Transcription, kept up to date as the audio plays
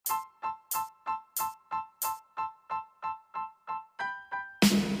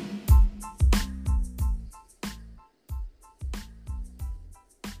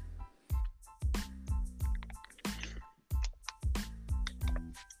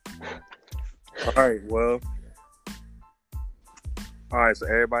All right, well, all right, so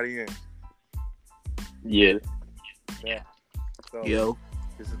everybody in. Yeah. Yeah. So Yo.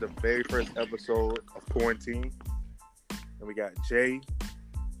 this is the very first episode of Quarantine. And we got Jay,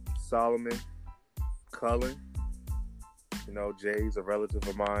 Solomon, Cullen. You know, Jay's a relative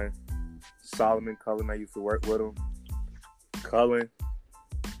of mine. Solomon, Cullen, I used to work with him. Cullen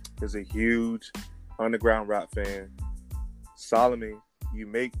is a huge underground rap fan. Solomon, you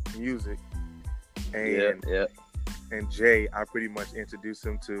make music. And Yeah. And Jay, I pretty much introduced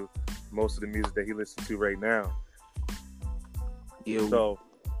him to most of the music that he listens to right now. Yo. So,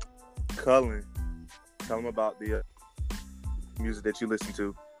 Cullen, tell him about the music that you listen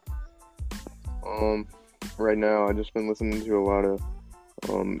to. Right now I just been listening to a lot of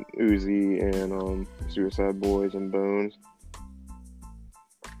Uzi and Suicide Boys and Bones.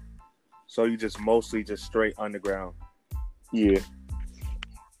 So you just mostly just straight underground. Yeah.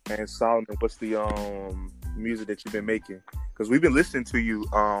 And Solomon, what's the music that you've been making? Because we've been listening to you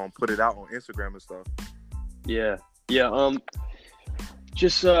put it out on Instagram and stuff. Yeah.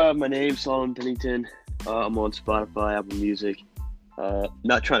 Just my name, Solomon Pennington. I'm on Spotify, Apple Music.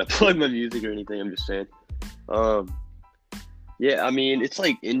 Not trying to plug my music or anything. I'm just saying. Yeah, I mean, it's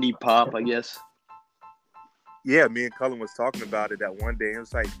like indie pop, I guess. Yeah, me and Cullen was talking about it that one day. It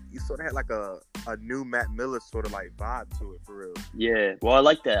was like you sort of had like a new Mac Miller sort of like vibe to it for real. Yeah. Well, I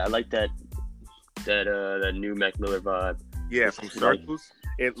like that. I like that new Mac Miller vibe. Yeah, from Circles.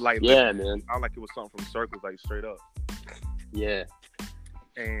 It like yeah, man. I like it was something from Circles, like straight up. Yeah.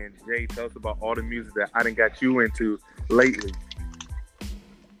 And Jay, tell us about all the music that I done got you into lately.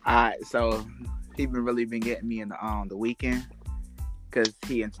 Alright, so he really been getting me in the Weeknd because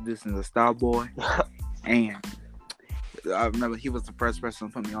he introduced me to Starboy, and I remember he was the first person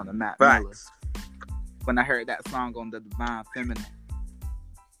to put me on the Mac Miller. When I heard that song on the Divine Feminine,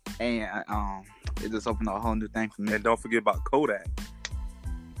 and it just opened up a whole new thing for me. And don't forget about Kodak.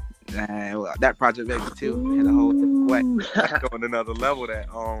 And that Project Baby 2 hit a whole different way. That's on another level, that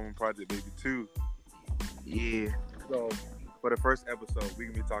Project Baby 2. Yeah. So for the first episode, we're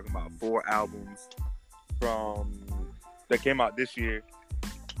gonna be talking about 4 albums that came out this year.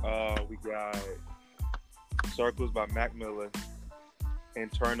 We got Circles by Mac Miller,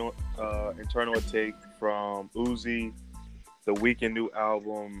 Internal Take from Uzi, the Weeknd new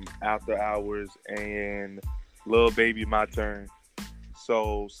album After Hours, and Lil Baby My Turn.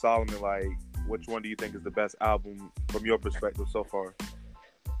 So Solomon, like, which one do you think is the best album from your perspective so far?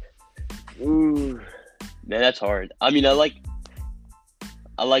 Ooh, man, that's hard. I mean, I like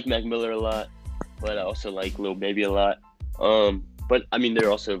Mac Miller a lot, but I also like Lil Baby a lot. But I mean, they're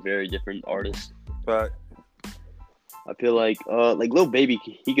also very different artists. But I feel like Lil Baby,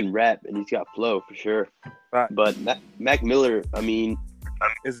 he can rap and he's got flow for sure. Right. But Mac Miller, I mean,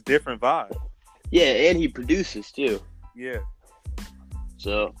 it's a different vibe. Yeah, and he produces too. Yeah.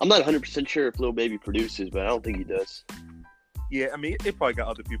 So I'm not 100% sure if Lil Baby produces, but I don't think he does. Yeah, I mean, it probably got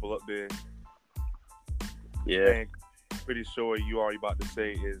other people up there. Yeah. And pretty sure you already about to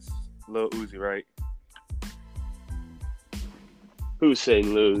say is Lil Uzi, right? Who's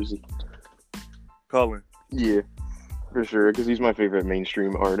saying Lil Uzi? Cullen. Yeah, for sure, because he's my favorite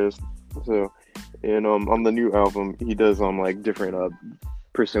mainstream artist. So, and on the new album, he does like different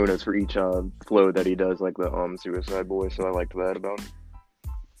personas for each flow that he does, like the Suicide Boys. So I liked that about him.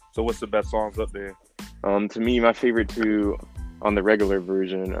 So what's the best songs up there? To me, my favorite 2 on the regular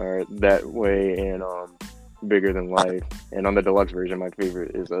version are That Way and Bigger Than Life. And on the deluxe version, my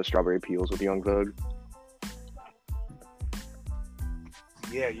favorite is Strawberry Peels with Young Thug.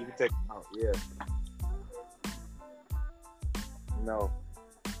 Yeah, you can take them out. Yeah. No.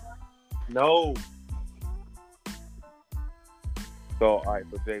 So, all right.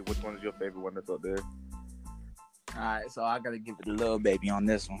 So, Jay, which one is your favorite one that's up there? Alright, so I gotta give it to Lil Baby on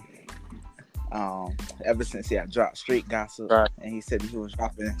this one. Ever since he had dropped Street Gossip, right, and he said he was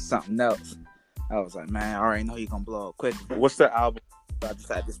dropping something else, I was like, man, I already know he's gonna blow up quickly. What's the album? So I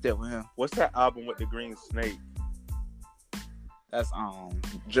decided to stick with him. What's that album with the green snake? That's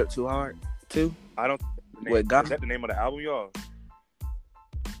Drip Too Hard 2. I don't. With Gunna? Is that the name of the album, y'all?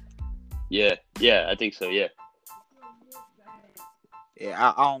 Yeah, I think so. Yeah.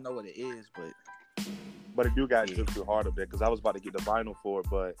 Yeah, I don't know what it is, but it do got Drip Too Hard up there because I was about to get the vinyl for it,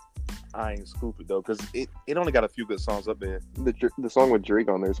 but I ain't scoop it though because it only got a few good songs up there. The song with Drake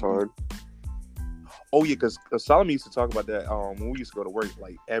on there is hard. Oh yeah, because Solomon used to talk about that when we used to go to work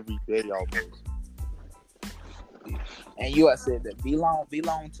like every day almost. And you had said that V-Long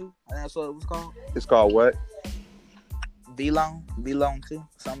too? And that's what it was called? It's called what? V-Long too?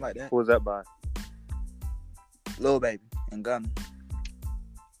 Something like that. Who was that by? Lil Baby and Gunna.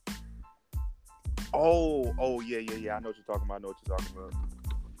 Oh, yeah. I know what you're talking about.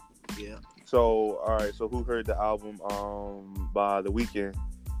 Yeah. So, all right. So, who heard the album by The Weeknd?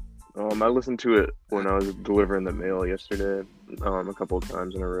 I listened to it when I was delivering the mail yesterday, a couple of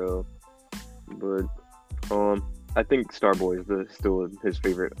times in a row. But I think Starboy is still his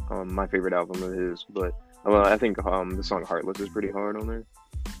favorite, my favorite album of his. But I think the song Heartless is pretty hard on there.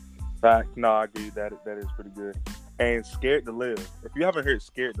 Fact. No, I agree. That is pretty good. And Scared to Live. If you haven't heard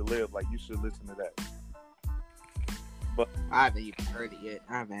Scared to Live, like, you should listen to that. But I haven't even heard it yet.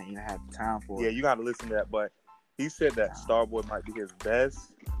 I haven't even had the time for yeah, it. you got to listen to that. But he said that Starboy might be his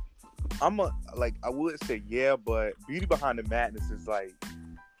best. I would say yeah, but Beauty Behind the Madness is like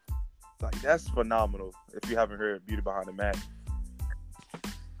that's phenomenal. If you haven't heard Beauty Behind the Madness,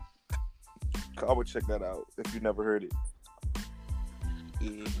 I would check that out if you never heard it.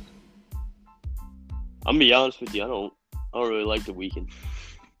 Yeah. I'm gonna be honest with you. I don't really like The Weeknd.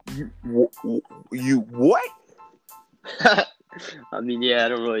 You what? I mean, yeah, I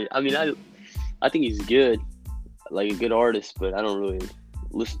don't really. I mean, I think he's good, like a good artist, but I don't really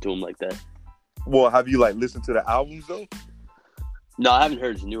listen to him like that. Well, have you listened to the albums though? No, I haven't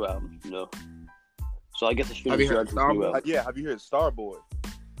heard his new album. No, so I guess I should Have you heard judge his new Starboy? album. Yeah, have you heard Starboy?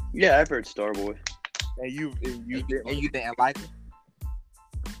 Yeah, I've heard Starboy. And you And you didn't like it?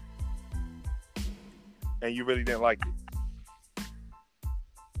 and you really didn't like it.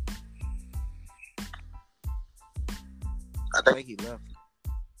 I think he left.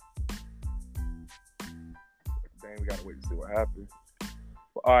 Dang, we gotta wait to see what happens.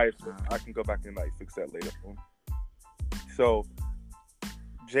 Well, all right, so I can go back and fix that later. So,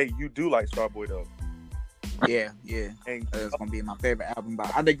 Jay, you do like Starboy though, Yeah. and It's gonna be my favorite album,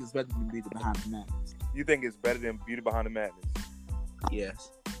 but I think it's better than Beauty Behind the Madness. you think it's better than Beauty Behind the Madness?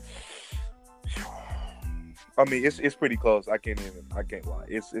 Yes. I mean, it's pretty close. I can't lie.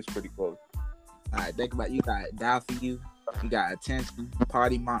 It's pretty close. All right, think about it. You got Die For You. You got Attention,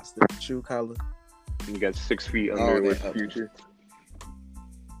 Party Monster, True Color. You got 6 Feet Under with that- Future.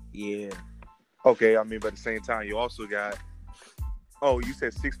 Yeah. Okay, I mean, but at the same time, you also got. Oh, you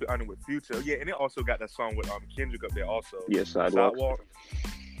said 6 Feet Under with Future. Yeah, and it also got that song with Kendrick up there also. Yeah, Sidewalk.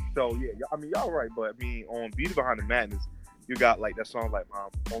 So yeah, I mean, y'all right, but I mean, on Beauty Behind the Madness, you got that song like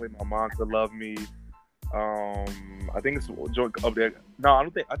Only My Mom Could Love Me. I think it's joint up there. No, I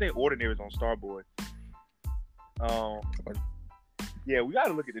don't think. I think Ordinary is on Starboy. Yeah, we got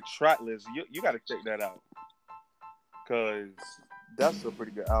to look at the track list. You got to check that out because that's a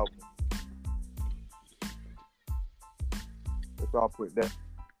pretty good album. If I'll put that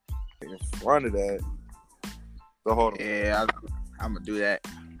in front of that. So hold on. Yeah, I'm gonna do that.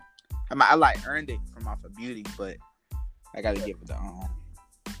 I Earned It from off of Beauty, but I gotta give it the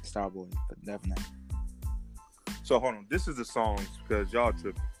Starboy, but definitely. So hold on. This is the songs because y'all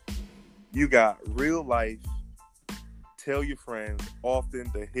took. You got Real Life, Tell Your Friends,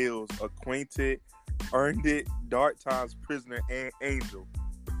 Often, The Hills, Acquainted, Earned It, Dark Times, Prisoner, and Angel.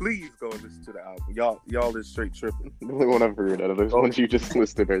 Please go and listen to the album. Y'all is straight tripping. The only one I've heard out of those ones you just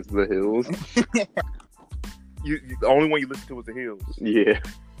listed is The Hills. You the only one you listen to was The Hills. Yeah.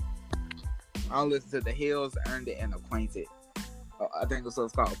 I'll listen to The Hills, Earned It, and Acquainted. I think it's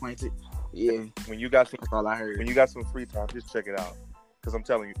called Acquainted. Yeah, When you got that's all I heard. when you got some free time, just check it out. Because I'm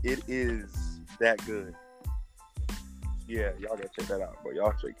telling you, it is that good. Yeah, y'all gotta check that out. But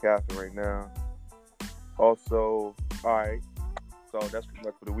y'all straight capping right now. Also, all right. So that's pretty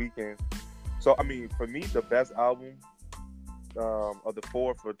much for the weekend. So I mean, for me, the best album of the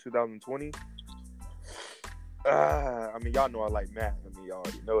 4 for 2020. I mean, y'all know I like Matt. I mean, y'all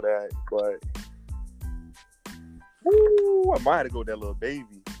already know that. But woo, I might have to go with that Little Baby.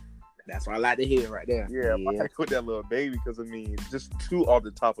 That's what I like to hear right there. Yeah, I might have to go with that Little Baby because I mean, just 2 off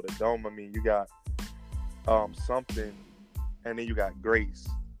the top of the dome. I mean, you got Something, and then you got Grace.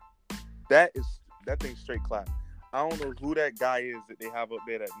 That thing straight clap. I don't know who that guy is that they have up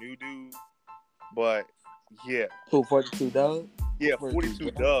there, that new dude, but yeah. Who, 42 Doug? Yeah,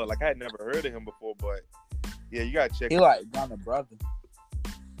 42 Doug. Like, I had never heard of him before, but yeah, you gotta check He it. like Gunna brother.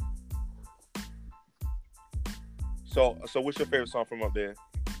 So what's your favorite song from up there?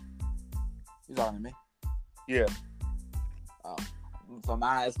 He's talking to me. Yeah. So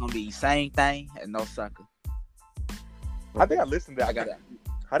mine it's gonna be Same Thing and No Sucker. I think I listened to that. I got that.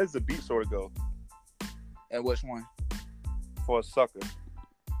 How does the beat sort of go And which one? for a sucker?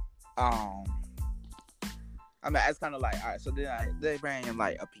 I mean, it's kind of like, all right, so then they bring in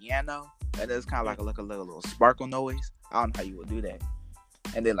like a piano, and it's kind of like a little sparkle noise. I don't know how you would do that.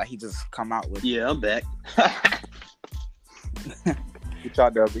 And then like he just come out with Yeah, I'm back. He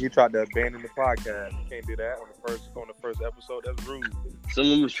tried to abandon the podcast. You can't do that on the first episode. That's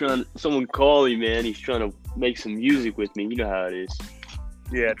rude. Someone called me, man. He's trying to make some music with me. You know how it is.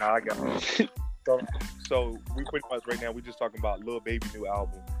 Yeah, no, I got it. So we pretty much right now we just talking about Lil Baby new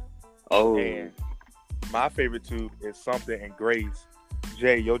album. Oh. And my favorite two is Something and Grace.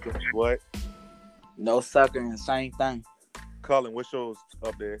 Jay, your joint is what? No Sucker and Same Thing. Cullen, what's yours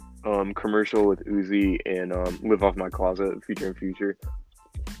up there? Commercial with Uzi and Live Off My Closet featuring Future.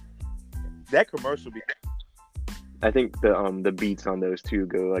 That commercial be I think the beats on those two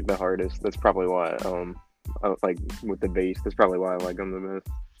go like the hardest. That's probably why I, like with the bass. That's probably why I like them the most.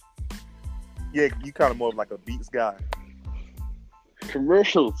 yeah, you kind of more of like a beats guy.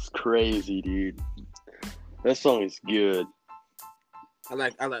 Commercial's crazy, dude. That song is good. I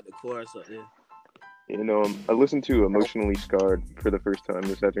like the chorus of it. And I listened to Emotionally Scarred for the first time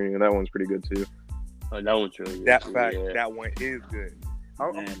this afternoon, and that one's pretty good too. Oh, that one's really good. That too, fact, yeah. that one is good.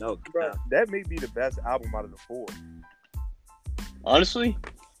 Man, no, Bro, that may be the best album out of the four. Honestly,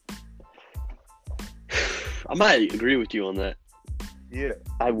 I might agree with you on that. Yeah,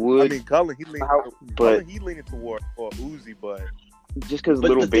 I would, I mean, Cullen, he leaning toward or Uzi, but just because But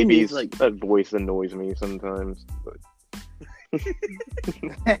Little the thing Baby's is, like- that voice annoys me sometimes. But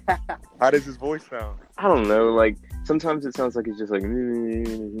how does his voice sound? I don't know, like sometimes it sounds like it's just like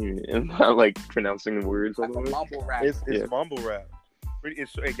and not like pronouncing the words all like the a way. mumble rap. It's Yeah. mumble rap.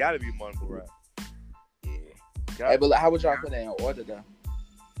 It got to be mumble rap. Yeah. Got Hey, but how would y'all put that in order though?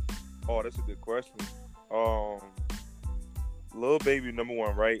 Oh, that's a good question. Lil Baby number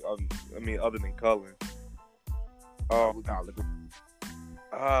one, right? I mean, other than Cullen. We gonna look.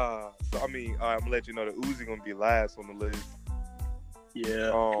 So I mean, I'm gonna let you know that Uzi gonna be last on the list.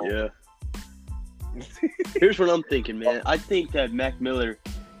 Yeah, yeah. Here's what I'm thinking, man. I think that Mac Miller,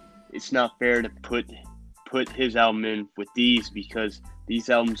 it's not fair to put his album in with these because these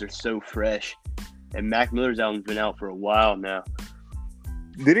albums are so fresh, and Mac Miller's album's been out for a while now.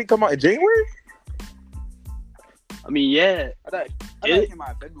 Did it come out in January? I mean, yeah. I thought Did it it? came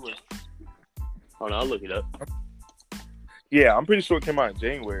out in February. Hold on, I'll look it up. Yeah, I'm pretty sure it came out in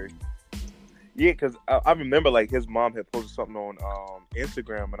January. Yeah, because I remember like his mom had posted something on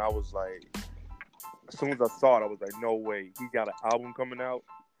Instagram, and I was like, as soon as I saw it, I was like, no way, he got an album coming out.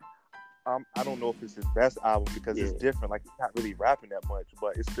 I don't know if it's his best album because it's different. Like he's not really rapping that much,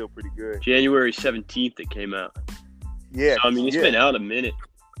 but it's still pretty good. January 17th it came out. Yeah, So, I mean, it's been out a minute.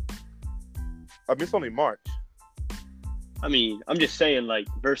 I mean, it's only March. I mean, I'm just saying, like,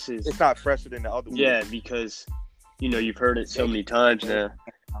 versus... It's not fresher than the other ones. Yeah, because, you know, you've heard it so many times now.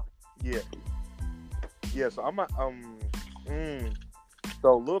 Yeah. Yeah, so I'm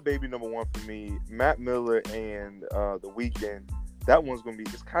so Lil Baby number one for me, Matt Miller and The Weeknd. That one's gonna be.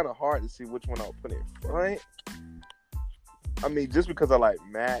 It's kind of hard to see which one I'll put in front. I mean, just because I like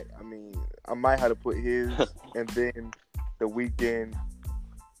Matt, I mean, I might have to put his and then The Weeknd.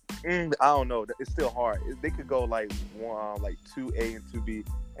 I don't know. It's still hard. They could go like 2A and 2B,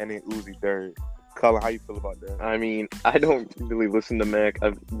 and then Uzi third. Cullen, how you feel about that? I mean, I don't really listen to Mac.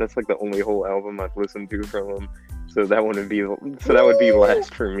 That's like the only whole album I've listened to from him. So that would be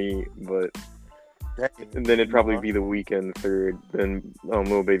last for me. But and then it'd probably be The Weeknd third, then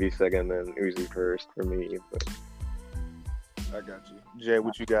Lil Baby second, then Uzi first for me. But I got you, Jay.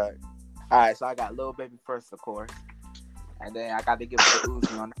 What you got? All right, so I got Lil Baby first, of course, and then I got to give it to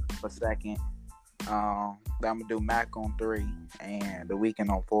Uzi on that for second. Then I'm gonna do Mac on 3 and The Weeknd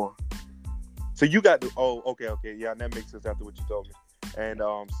on 4. So you got the okay, yeah, that makes sense after what you told me. And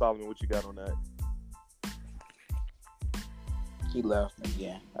Solomon, what you got on that? He left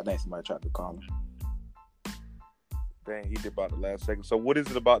again. I think somebody tried to call him. Dang, he did about the last second. So what is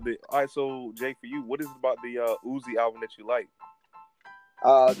it about the? All right, so Jay, for you, what is it about the Uzi album that you like?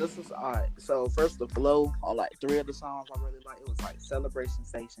 This is all right. So first, the flow on like 3 of the songs I really like. It was like Celebration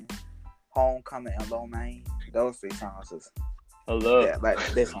Station, Homecoming, and Low Main. Those 3 songs is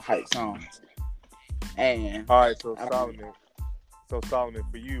like there's some hype songs. And all right, so Solomon,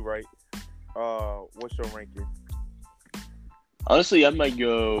 for you, right? What's your ranking? Honestly, I might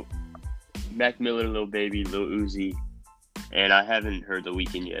go Mac Miller, Lil Baby, Lil Uzi, and I haven't heard The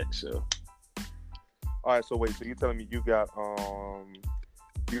Weeknd yet, so. All right, so wait, so you're telling me you got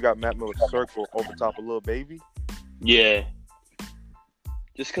Matt Miller's Circle over top of Lil Baby? Yeah.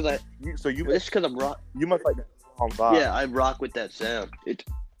 Just because I'm rock. You must like that song vibe. Yeah, I rock with that sound.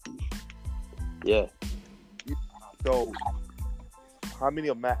 Yeah. So, how many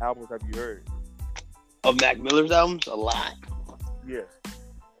of Matt albums have you heard? Of Mac Miller's albums, a lot. Yeah.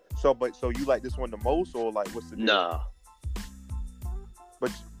 So you like this one the most, or like what's the deal? Nah.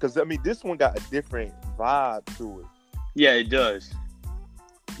 But because I mean, this one got a different vibe to it. Yeah, it does.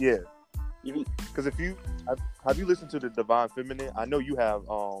 Yeah. Even Because if you have you listened to the Divine Feminine? I know you have.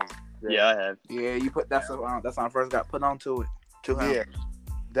 yeah, I have. Yeah, you put that's when I first got put onto it. To him. Yeah,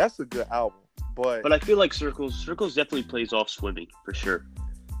 that's a good album. But I feel like Circles definitely plays off Swimming for sure.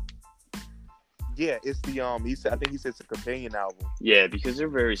 yeah, it's the he said I think he said it's a companion album. Yeah, because they're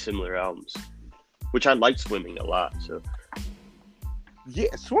very similar albums, which I like Swimming a lot. So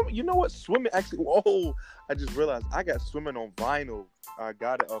Yeah, Swimming. You know what? Swimming actually. Whoa! I just realized I got Swimming on vinyl. I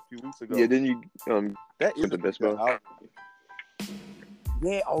got it a few weeks ago. Yeah, didn't you that is the a best good album?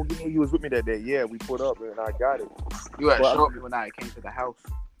 Yeah. Oh yeah, you was with me that day. Yeah, we put up and I got it. You had Well, to show me when I came to the house.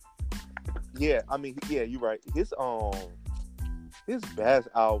 Yeah, I mean, yeah, you're right. His best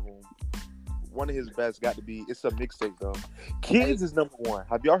album, one of his best, got to be. It's a mixtape though. Kids is number one.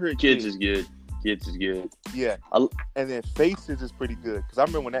 Have y'all heard Kids is good. Kids is good. Yeah, and then Faces is pretty good because I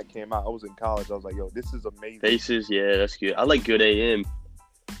remember when that came out. I was in college. I was like, "Yo, this is amazing." Faces, yeah, that's good. I like Good AM.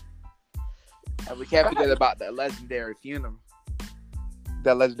 And we can't forget about that legendary Funeral.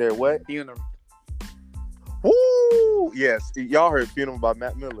 That legendary what? Funeral. Woo! Yes, y'all heard Funeral by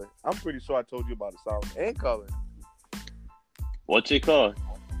Mac Miller. I'm pretty sure I told you about it, Solomon and Cullen. What's it called?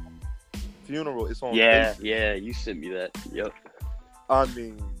 Funeral. It's on. Yeah, Faces. yeah, you sent me that. Yep. I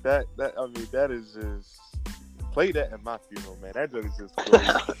mean that is just play that at my funeral, man. That joke is just great.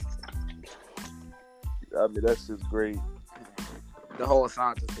 I mean, that's just great. The whole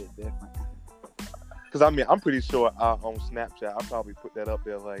song just hit different. Because, I mean, I'm pretty sure on Snapchat, I probably put that up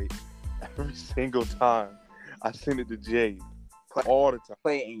there, like, every single time I send it to Jay. All the time.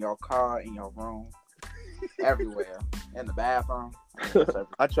 Play it in your car, in your room, everywhere. In the bathroom.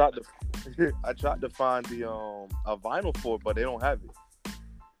 I tried to find the a vinyl for it, but they don't have it.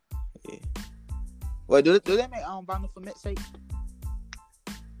 Yeah. Well, do they make vinyl for mixtape?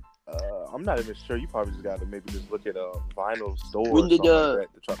 I'm not even sure. You probably just got to maybe just look at a vinyl store. When did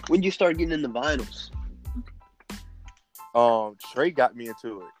when you start getting into vinyls? Trey got me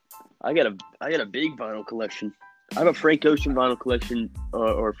into it. I got a big vinyl collection. I have a Frank Ocean vinyl collection,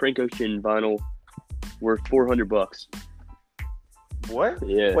 or Frank Ocean vinyl worth $400. What?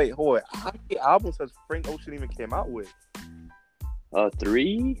 Yeah. Wait, hold on. How many albums has Frank Ocean even came out with?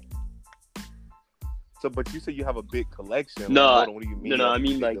 3. So, but you said you have a big collection. No, like, what do you mean? no. I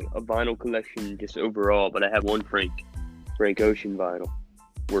mean like a vinyl collection just overall. But I have one Frank Ocean vinyl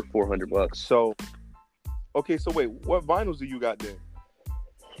worth $400. So, okay. So wait, what vinyls do you got then?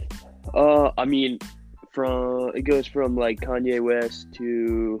 I mean, it goes from like Kanye West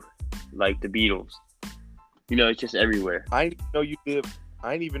to like the Beatles. You know, it's just everywhere. I didn't know you did.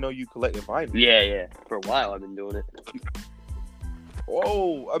 I didn't even know you collected vinyls. Yeah. For a while, I've been doing it.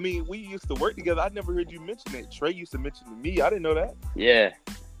 Oh, I mean, we used to work together. I never heard you mention it. Trey used to mention it to me. I didn't know that. Yeah.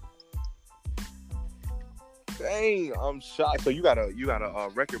 Dang, I'm shocked. So you got a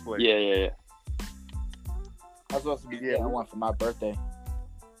record player? Yeah. I was supposed to be getting one for my birthday.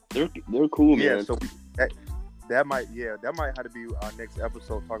 They're cool, man. Yeah. So that might have to be our next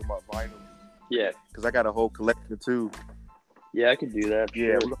episode talking about vinyl. Yeah. Because I got a whole collection too. Yeah, I could do that.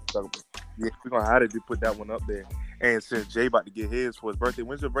 Yeah, sure. we're gonna have to put that one up there. And since Jay about to get his for his birthday,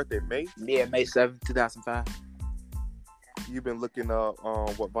 when's your birthday? May? Yeah, May 7th, 2005. You've been looking up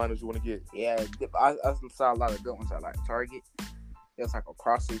what vinyls you want to get. Yeah, I saw a lot of good ones at like Target. It was like a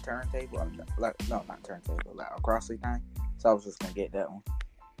Crossley turntable. Not turntable, like a Crossley thing. So I was just gonna get that one.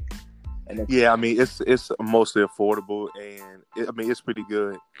 And then, yeah, I mean it's mostly affordable and it's pretty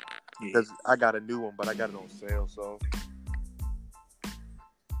good. Because I got a new one, but I got it on sale. So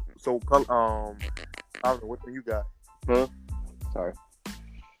I don't know what you got. Huh? Sorry.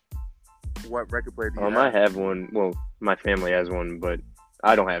 What record player do you have? I have one. Well, my family has one, but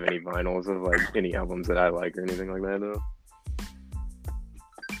I don't have any vinyls of like any albums that I like or anything like that though.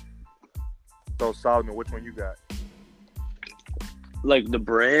 So Solomon, which one you got? Like the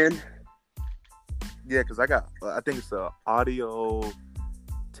brand? Yeah, because I think it's a Audio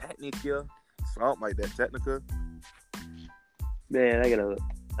Technica, something like that. Technica. Man, I gotta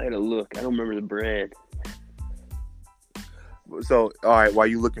look. I don't remember the brand. So, all right, while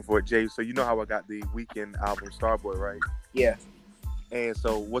you looking for it, Jay, so you know how I got the Weeknd album Starboy, right? Yeah. And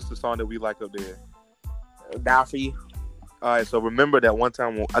so what's the song that we like up there? Down for You. All right, so remember that one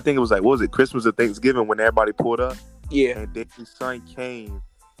time, I think it was like, what was it, Christmas or Thanksgiving when everybody pulled up? Yeah. And Dave's son came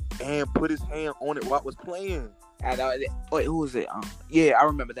and put his hand on it while it was playing. Wait, who was it? Yeah, I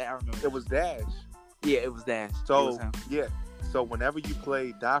remember that. It was Dash. Yeah, it was Dash. So, yeah. So whenever you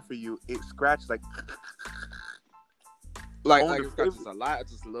play Die For You, it scratches like it scratches a lot,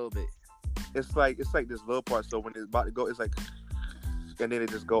 just a little bit. It's like this little part. So when it's about to go, it's like, and then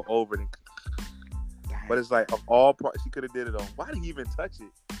it just go over it. But it's like of all parts, he could have did it on. Why did he even touch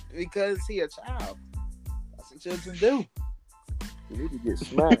it? Because he a child. That's what children do. You need to get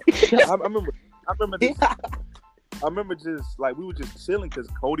smacked. I remember this. I remember just like we were just chilling because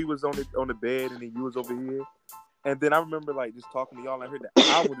Cody was on the bed and then you was over here. And then I remember like just talking to y'all and I heard the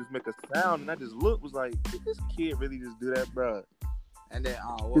album just make a sound and I just looked, was like, did this kid really just do that, bro? And then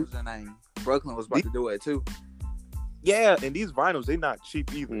what was her name? Brooklyn was about to do it too. Yeah, and these vinyls, they not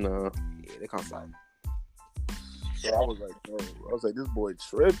cheap either. No. Yeah, they cost something. So I was like, bro, this boy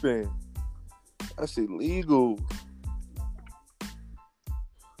tripping. That's illegal.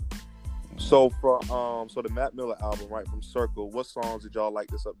 So so the Mac Miller album, right, from Circle, what songs did y'all like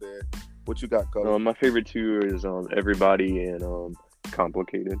this up there? What you got, Cody? My favorite two is Everybody and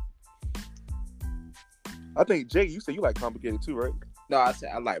Complicated. I think Jay, you said you like Complicated too, right? No, I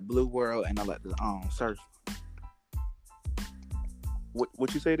said I like Blue World and I like the Surf.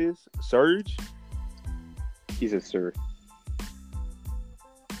 What you say it is? Surge? He's a Surf.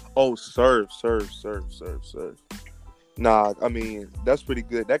 Oh, Surf. Nah, I mean, that's pretty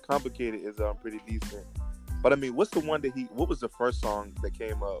good. That Complicated is pretty decent. But I mean, what's the one that what was the first song that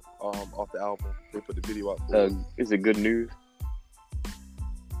came up off the album? They put the video up for. Is it Good News?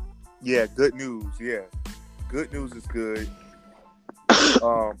 Yeah, Good News. Yeah. Good News is good.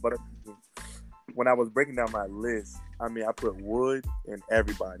 But when I was breaking down my list, I mean, I put Wood and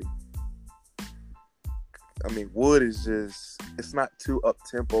Everybody. I mean, Wood is just, it's not too up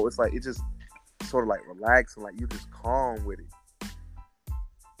tempo. It's like, it just sort of like relaxing, like you just calm with it.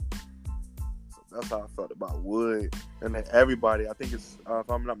 So that's how I felt about Wood. And then Everybody, I think it's, if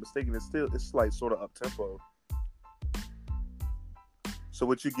I'm not mistaken, it's like sort of up tempo. So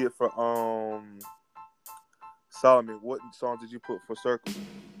what you get for Solomon? What songs did you put for Circle?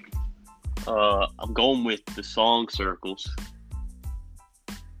 I'm going with the song Circles.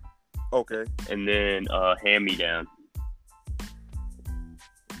 Okay. And then Hand Me Down.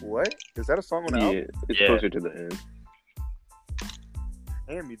 What? Is that a song on the album? It's closer to the end.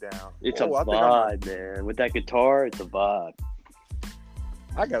 Hand Me Down. It's a vibe, man. With that guitar, it's a vibe.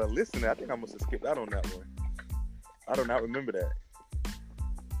 I gotta listen to that. I think I must have skipped out on that one. I do not remember that.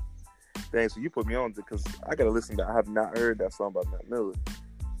 Dang, so you put me on because I gotta listen to. I have not heard that song by Mac Miller.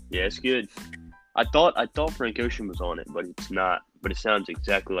 Yeah, it's good. I thought Frank Ocean was on it, but it's not. But it sounds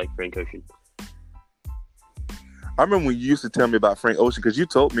exactly like Frank Ocean. I remember when you used to tell me about Frank Ocean because you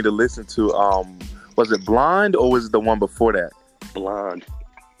told me to listen to was it Blonde or was it the one before that? Blonde.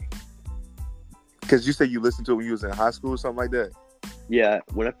 Because you said you listened to it when you was in high school or something like that. Yeah,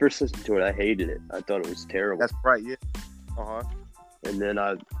 when I first listened to it, I hated it. I thought it was terrible. That's right. Yeah. And then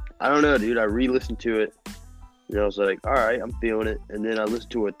I don't know, dude. I re-listened to it. And I was like, all right, I'm feeling it. And then I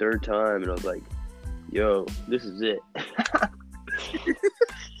listened to it a third time, and I was like, yo, this is it.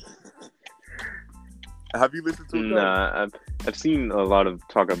 Have you listened to it? Nah, I've seen a lot of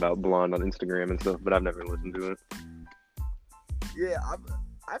talk about Blonde on Instagram and stuff, but I've never listened to it. Yeah,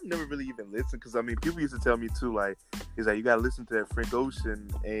 I've never really even listened because I mean, people used to tell me too, like, is that you gotta listen to that Frank Ocean,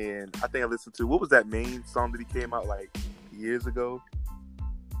 and I think I listened to what was that main song that he came out like years ago?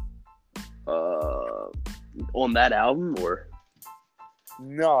 On that album or?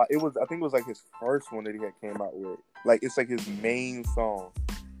 No, it was. I think it was like his first one that he had came out with. Like it's like his main song.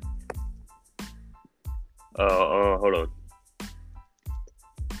 Hold on.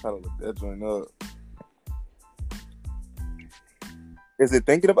 Gotta look that joint up. Is it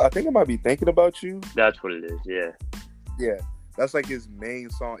Thinking About? I think it might be Thinking About You. That's what it is. Yeah. Yeah, that's like his main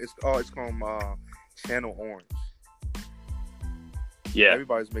song. It's called Channel Orange. Yeah.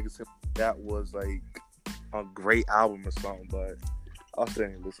 Everybody's making sense. That was like a great album or something, but I'll still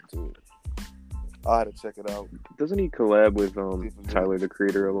ain't listen to it. I had to check it out. Doesn't he collab with Tyler the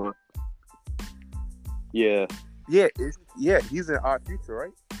Creator a lot? Yeah. Yeah, he's in Odd Future,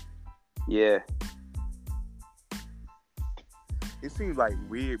 right? Yeah. It seems like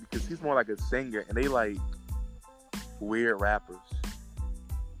weird because he's more like a singer and they like weird rappers.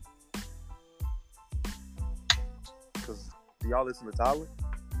 Cause do y'all listen to Tyler?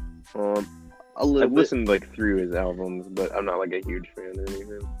 A little I've listened like through his albums, but I'm not like a huge fan or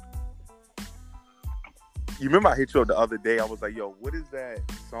anything. You remember I hit you up the other day? I was like, "Yo, what is that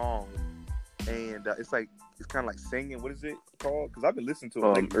song?" And it's kind of like singing. What is it called? Because I've been listening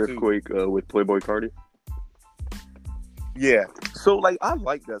to it. Earthquake with Playboy Cardi. Yeah. So like, I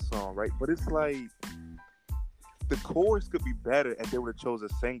like that song, right? But it's like the chorus could be better if they would have chose a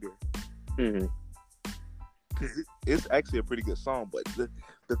singer. Mm-hmm. Cause it's actually a pretty good song, but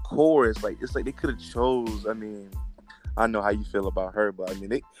the chorus, like, it's like they could have chose. I mean, I know how you feel about her, but I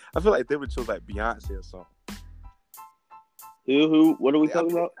mean, I feel like they would chose like Beyonce or something. Who? What are we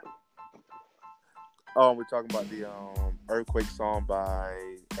talking about? We're talking about the Earthquake song by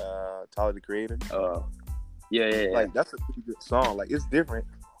Tyler the Creator. Yeah. Like that's a pretty good song. Like it's different.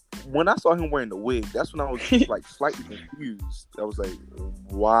 When I saw him wearing the wig, that's when I was like slightly confused. I was like,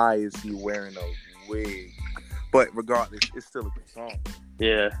 why is he wearing a wig? But regardless, it's still a good song.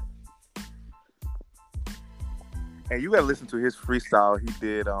 Yeah. And you gotta listen to his freestyle he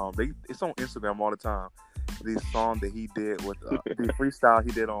did. It's on Instagram all the time. The song that he did with the freestyle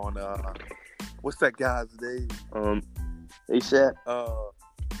he did on what's that guy's name? ASAP.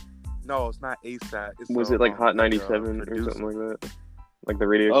 No, it's not ASAP. Was it like Hot 97 or something like that? Like the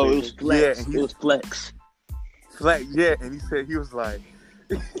radio station? It was Flex. Yeah, it was Flex. Flex, yeah, and he said he was like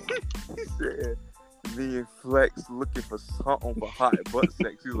he said me and Flex looking for something for hot butt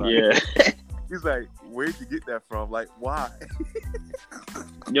sex. He's like, Yeah. He's like, where'd you get that from? Like, why?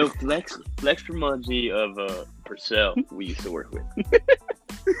 Yo, Flex reminds me of Purcell we used to work with.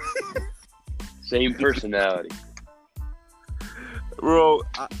 Same personality. Bro,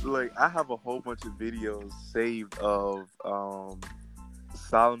 I have a whole bunch of videos saved of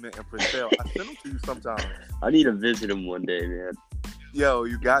Solomon and Purcell. I send them to you sometimes. I need to visit him one day, man. Yo,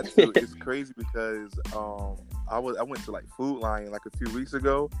 you got to. It's crazy because I went to like Food Lion like a few weeks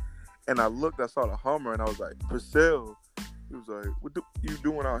ago, and I saw the Hummer, and I was like, Purcell. He was like, "What you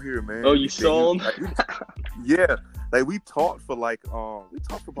doing out here, man?" Oh, you saw him? Like, yeah, like we talked for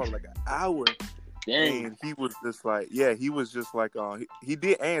probably like an hour. Dang. And he was just like, yeah, he was just like, he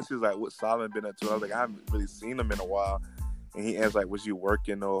did answer. He was like, what Solomon been up to? I was like, I haven't really seen him in a while. And he asked like, was you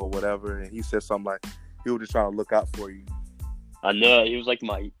working or whatever? And he said something like, he was just trying to look out for you. I know, he was like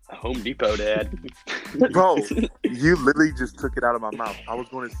my Home Depot dad. Bro, you literally just took it out of my mouth. I was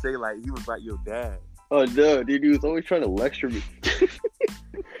going to say like, he was like your dad. Oh no, dude, he was always trying to lecture me.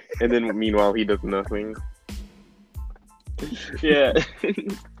 And then meanwhile, he does nothing. Yeah.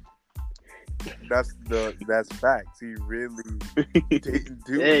 That's facts. He really didn't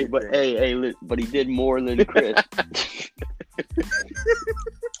do anything. But he did more than Chris.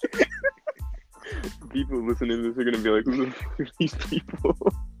 People listening to this are gonna be like, who the fuck are these people?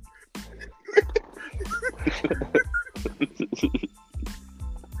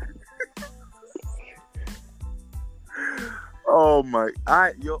 Oh my!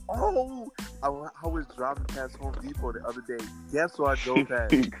 I was driving past Home Depot the other day. Guess what I drove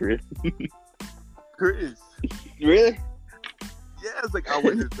past? Chris. Really? Yeah, it's like I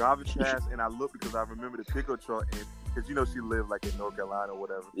was just driving past, and I looked because I remember the pickup truck, and because she lived like in North Carolina or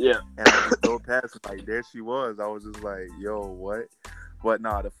whatever. Yeah. And I just drove past, and like there she was. I was just like, yo, what? But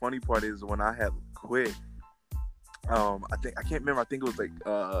nah, the funny part is when I had quit. I can't remember. I think it was like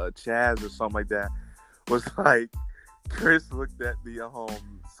Chaz or something like that. Was like. Chris looked at the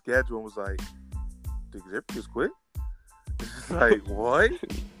schedule and was like, "Did Zip just quit?" It's like, what?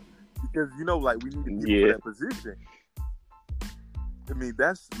 Because like we need to get for that position. I mean,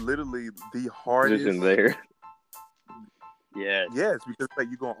 that's literally the hardest. Position there. Yeah. Yes, because like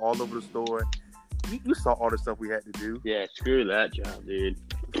you're going all over the store. You saw all the stuff we had to do. Yeah, screw that job, dude.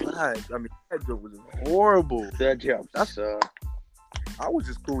 God, I mean, that job was horrible. That job sucked. I was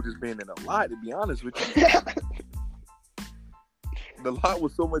just cool just being in a lot, to be honest with you. The lot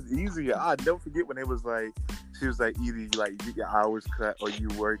was so much easier. I'll never forget when it was like, she was like, either you get your hours cut or you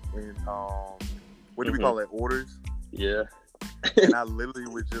work in, what do we call it, orders? Yeah. And I literally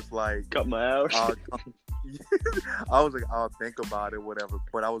was just like, cut my hours. I was like, I'll think about it, whatever.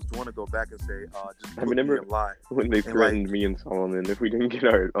 But I was going to go back and say, just put remember me in line. when they threatened me and Solomon if we didn't get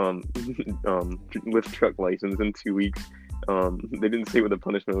our lift truck license in 2 weeks. They didn't say what the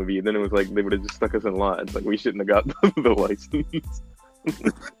punishment would be. And then it was like they would have just stuck us in line. It's like we shouldn't have got the license.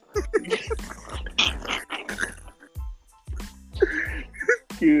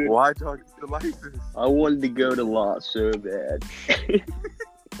 Dude, why talk the license? I wanted to go to law so bad.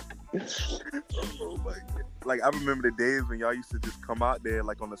 Oh my God. Like I remember the days when y'all used to just come out there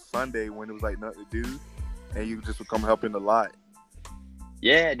like on a Sunday when it was like nothing to do, and you just would come help in the lot.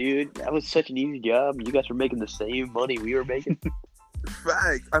 Yeah, dude, that was such an easy job. You guys were making the same money we were making.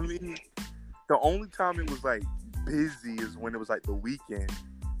 Facts. I mean, the only time it was like busy is when it was like the weekend,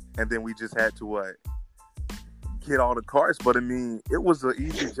 and then we just had to get all the carts. But I mean, it was an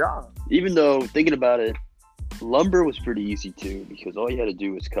easy job. Even though thinking about it, lumber was pretty easy too because all you had to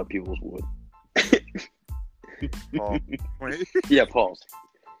do was cut people's wood. Yeah, pause.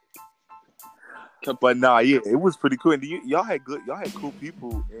 But nah, yeah, it was pretty cool. And y'all had cool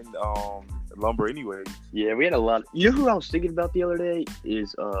people in lumber anyway. Yeah, we had a lot. You know who I was thinking about the other day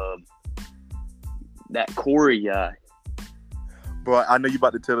is that Corey guy. But I know you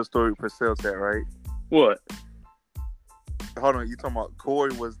about to tell the story Purcell said, right? What? Hold on, you talking about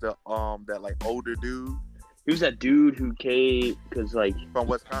Corey was the that like older dude He was that dude who came because like from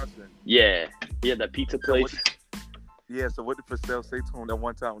Wisconsin? yeah, he had that pizza place. So what did Purcell say to him that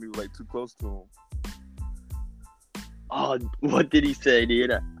one time when he was like too close to him? Oh, what did he say,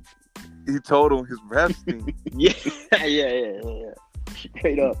 dude? He told him his rap stink. Yeah.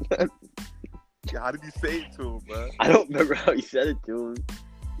 Straight up. How did he say it to him, bro? I don't remember how he said it to him.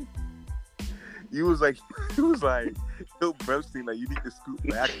 He was like, yo, breath stink, like you need to scoot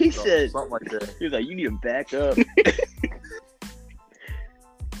back. He said something like that. He was like, you need to back up.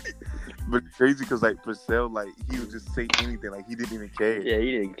 But crazy because like Purcell, like he would just say anything, like he didn't even care. Yeah,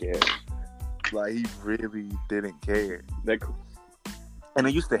 he didn't care. Like he really didn't care. That cool. And I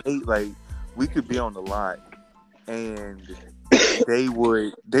used to hate like we could be on the lot and they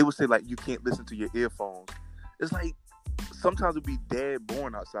would say like you can't listen to your earphones. It's like sometimes it'd be dead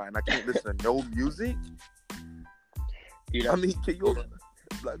boring outside and I can't listen to no music. Dude, I mean,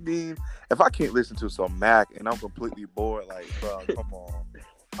 if I can't listen to some Mac and I'm completely bored, like, bro, come on.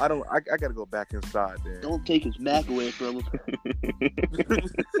 I gotta go back inside then. Don't take his Mac away from him.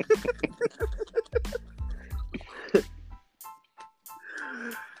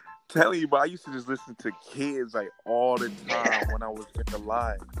 Telling you, but I used to just listen to kids like all the time when I was in the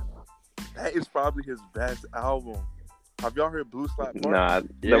live. That is probably his best album. Have y'all heard Blue Slap Park? Nah,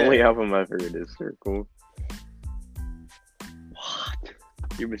 the only album I've heard is Circle. What?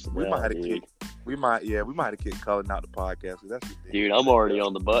 You're missing We out, might have dude. kicked. We might have kicked Cullen out the podcast. That's ridiculous. Dude, I'm already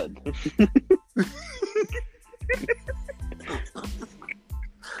on the button.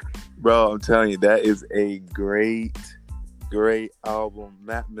 Bro, I'm telling you, that is a great album.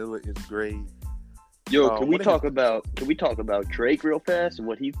 Matt Miller is great. Yo, can we talk about Drake real fast and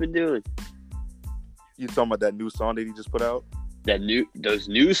what he's been doing? You talking about that new song that he just put out? Those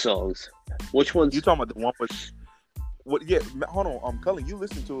new songs. Which ones? You talking about the one with what? Yeah, hold on. Cullen, you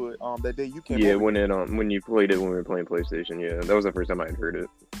listened to it that day you came. Yeah, over. when you played it when we were playing PlayStation. Yeah, that was the first time I had heard it.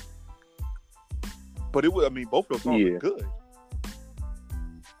 But both of those songs are good.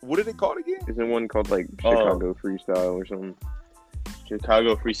 What are they called again? Isn't one called like Chicago Freestyle or something?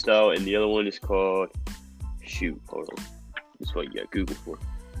 Chicago Freestyle, and the other one is called hold on. That's what you got Google for.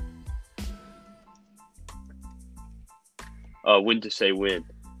 When to Say When.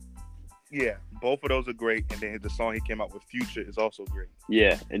 Yeah, both of those are great, and then the song he came out with Future is also great.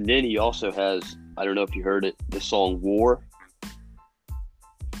 Yeah, and then he also has, I don't know if you heard it, the song War.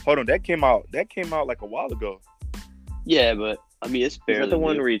 Hold on, that came out like a while ago. Yeah, but I mean it's fairly Is that the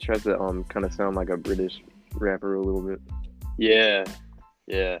one new. where he tries to kind of sound like a British rapper a little bit? Yeah.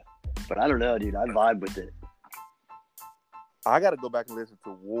 But I don't know, dude. I vibe with it. I gotta go back and listen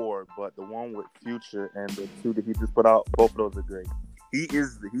to War, but the one with Future and the two that he just put out, both of those are great. He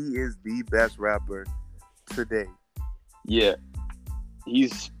is the best rapper today. Yeah.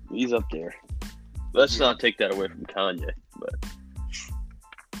 He's up there. Let's not take that away from Kanye, but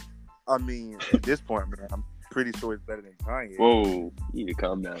I mean, at this point, man, I'm pretty sure it's better than Kanye. whoa, you need to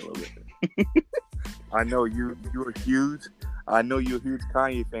calm down a little bit. I know you're huge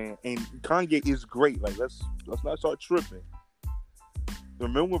Kanye fan, and Kanye is great. Like let's not start tripping.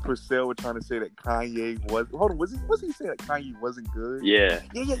 Remember when Purcell was trying to say that Kanye was? Hold on, was he saying that Kanye wasn't good? Yeah.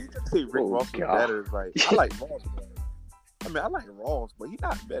 You can say Rick Ross was better. It's like I like Ross. I mean, I like Ross, but he's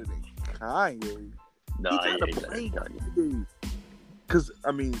not better than Kanye. Nah, he he trying ain't to better play than Kanye. Kanye. Because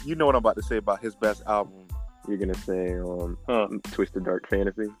I mean, you know what I'm about to say about his best album. You're gonna say Twisted Dark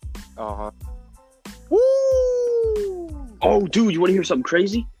Fantasy? Woo! Oh, dude, you want to hear something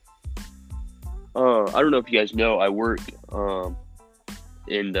crazy? I don't know if you guys know, I work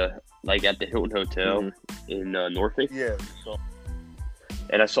in the at the Hilton Hotel in Norfolk. Yeah. So,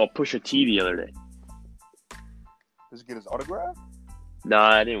 And I saw Pusha T the other day. did you get his autograph? Nah,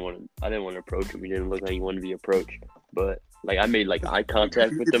 I didn't want to approach him. He didn't look like he wanted to be approached. But I made eye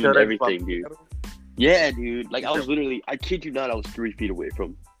contact with him and everything, dude. Yeah, dude. I was literally, I kid you not, I was 3 feet away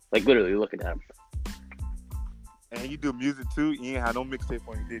from him. Literally looking at him. And you do music too? You ain't had no mixtape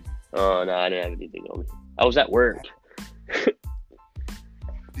on you, did you? Oh, no, I didn't have anything on me. I was at work.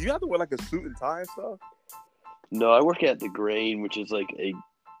 Do you have to wear a suit and tie and stuff? No, I work at the Grain, which is a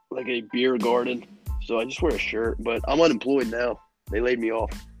beer garden. So I just wear a shirt, but I'm unemployed now. They laid me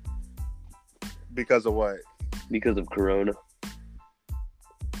off. Because of what? Because of Corona.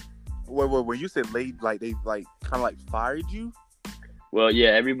 Wait, when you said laid, they kind of fired you? Well, yeah,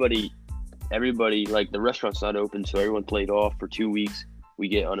 everybody, the restaurant's not open, so everyone's laid off for 2 weeks. We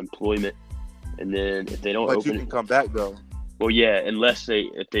get unemployment, and then if they don't but open, you can come back though. Well, yeah,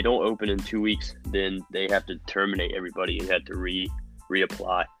 if they don't open in 2 weeks, then they have to terminate everybody and have to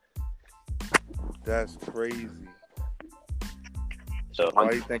reapply. That's crazy. So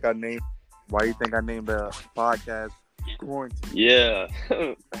Why you think I named the podcast Quarantine? Yeah.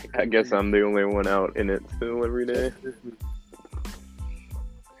 I guess I'm the only one out in it still every day.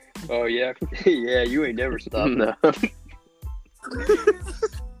 Oh yeah. Yeah, you ain't never stopped. No.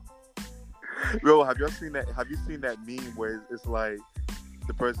 Bro, have you seen that meme where it's like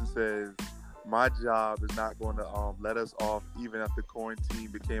the person says, "My job is not going to let us off even after quarantine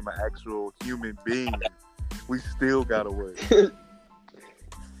became an actual human being. We still gotta work."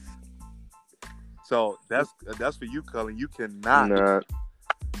 So that's for you, Cullen. You cannot. Nah.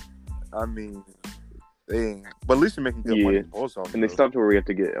 I mean, dang. But at least you're making good money. Also, and they stopped where we have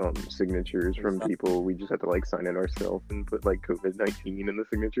to get signatures from people. We just have to like sign it ourselves and put like COVID-19 in the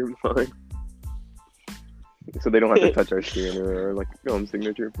signature line. So they don't have to touch our scanner or like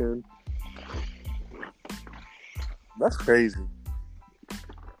signature pin. That's crazy.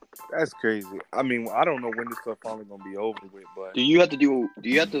 That's crazy. I mean, I don't know when this stuff finally gonna be over with, but Do you have to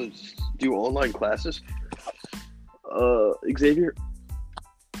do online classes? Xavier?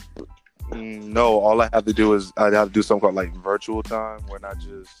 No, all I have to do is I have to do something called like virtual time when I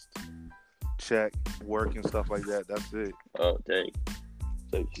just check work and stuff like that. That's it. Oh dang.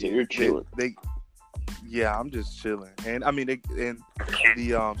 So you're chilling. Yeah, I'm just chilling. And I mean,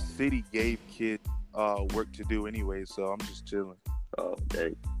 the city gave kids work to do anyway, so I'm just chilling. Oh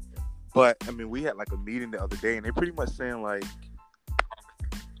dang. But I mean, we had like a meeting the other day, and they're pretty much saying like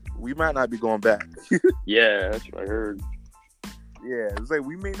we might not be going back. Yeah, that's what I heard. Yeah, it's like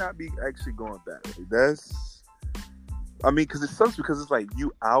we may not be actually going back. I mean, because it sucks because it's like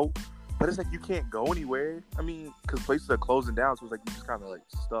you out, but it's like you can't go anywhere. I mean, because places are closing down, so it's like you just kind of like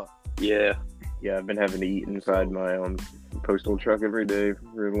stuck. Yeah. Yeah, I've been having to eat inside my postal truck every day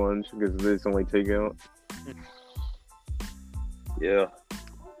for lunch because it's only takeout. Yeah.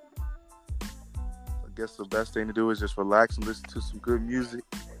 I guess the best thing to do is just relax and listen to some good music.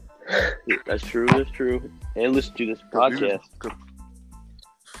 That's true. And listen to this podcast.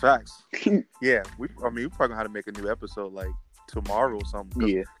 Facts. Yeah, we probably gonna have to make a new episode like tomorrow or something.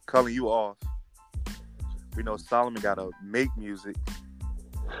 Yeah. Culling you off. We know Solomon gotta make music.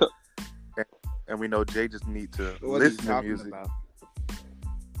 And we know Jay just need to listen to music.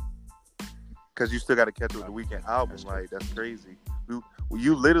 Because you still got to catch up with the Weeknd album. Like, that's crazy.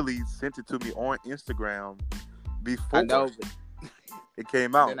 You literally sent it to me on Instagram before I know, it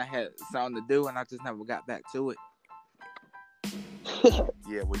came out. Then I had something to do, and I just never got back to it.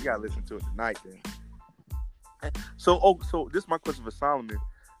 Yeah, well, you got to listen to it tonight then. So this is my question for Solomon.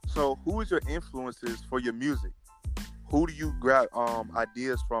 So, who is your influences for your music? Who do you grab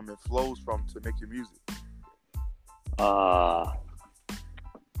ideas from and flows from to make your music? I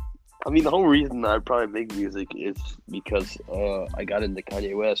mean, the whole reason I probably make music is because I got into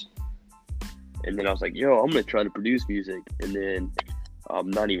Kanye West, and then I was like, "Yo, I'm gonna try to produce music," and then I'm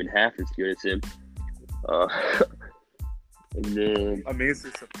not even half as good as him. And then I mean,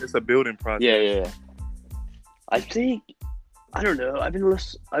 it's a building process. Yeah. I think I don't know.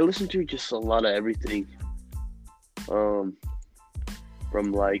 I listen to just a lot of everything. From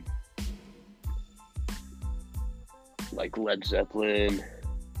like Led Zeppelin,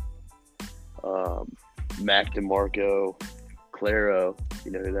 Mac DeMarco, Claro.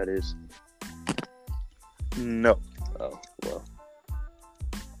 You know who that is? No. Oh well.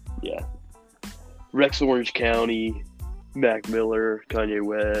 Yeah. Rex Orange County, Mac Miller, Kanye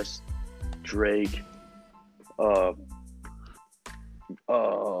West, Drake.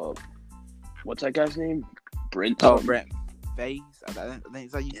 What's that guy's name? Brent. Oh, Brent Faze. I think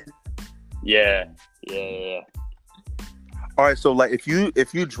it's how you. Yeah. All right, so like if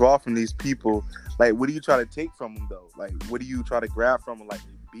you draw from these people, like what do you try to take from them though? Like what do you try to grab from them, like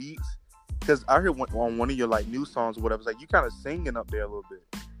beats? Because I heard on one of your like new songs or whatever, it's like you kind of singing up there a little bit.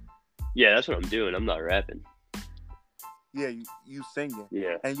 Yeah, that's what I'm doing. I'm not rapping. Yeah, you singing.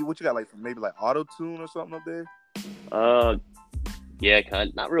 Yeah. And what you got like maybe like auto tune or something up there? Yeah, kind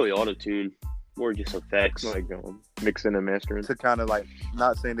of, not really auto tune, more just effects. Like mixing and mastering. To kind of like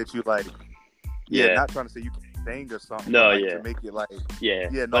not saying that you like. Yeah. Not trying to say you can sing or something. No, like, yeah. To make it like. Yeah.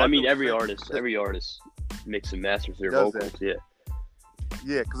 No, but I mean, every artist mix and masters their vocals. That.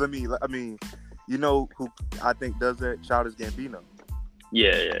 Yeah, because I mean, you know who I think does that? Childish Gambino.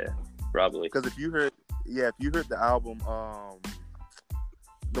 Yeah, probably. Because if you heard the album,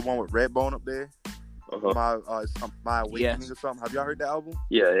 the one with Redbone up there, My Awakening or something. Have y'all heard the album?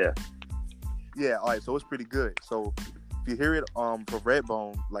 Yeah. Yeah, all right, so it's pretty good. So if you hear it for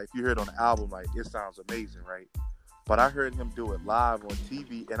Redbone, like if you hear it on the album, like it sounds amazing, right? But I heard him do it live on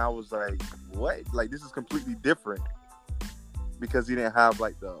TV, and I was like, what? Like this is completely different because he didn't have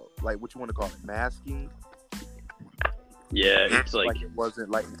like what you want to call it, masking. Yeah, it's like it wasn't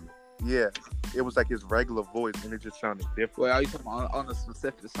like, yeah, it was like his regular voice, and it just sounded different. Well, are you talking on a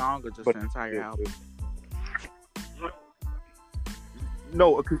specific song or just the entire album?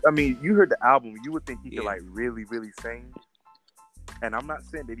 No, I mean, you heard the album, you would think he could like really, really sing, and I'm not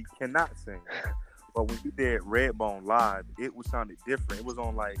saying that he cannot sing, but when he did Redbone live, it was sounded different. It was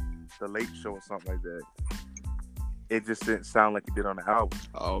on like the Late Show or something like that. It just didn't sound like it did on the album.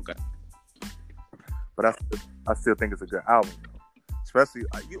 Oh, okay. But I still think it's a good album, especially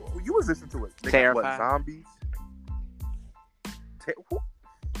you was listening to it. Terrified. What, Zombies?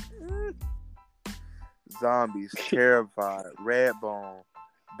 Zombies, Terrified, Redbone,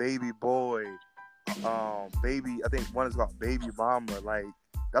 Baby Boy, Baby. I think one is called Baby Mama. Like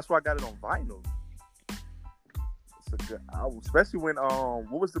that's why I got it on vinyl. It's a good album, especially when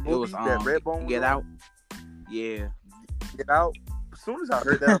what was the movie that Redbone? Get Out. Yeah. Get Out. As soon as I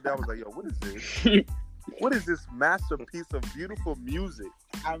heard that, I was like, "Yo, what is this? What is this masterpiece of beautiful music?"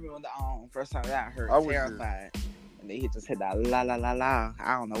 I remember when the first time that I heard Terrified, and then he just hit that la la la la.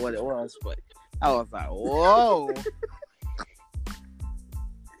 I don't know what it was, but I was like, "Whoa!"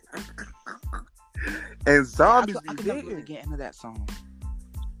 And Zombies, I could never really get into that song.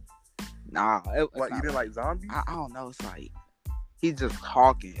 Nah, what, you didn't like Zombies? I don't know. It's like he's just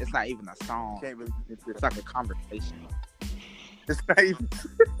talking. It's not even a song. Can't really get into it's like a conversation. It's not even.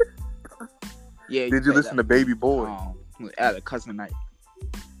 Yeah. Did you listen to Baby Boy? At a cousin night.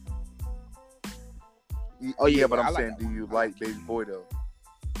 Oh yeah, but I'm saying, do you like Baby Boy though?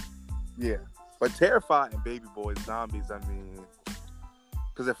 Yeah, but Terrified and Baby Boy, Zombies. I mean,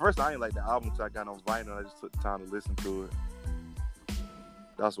 because at first I didn't like the album until I got on vinyl. I just took the time to listen to it.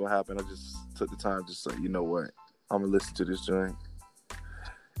 That's what happened. I just took the time to say, you know what, I'm gonna listen to this joint.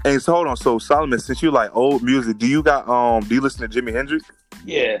 And so hold on, so Solomon, since you like old music, do you listen to Jimi Hendrix?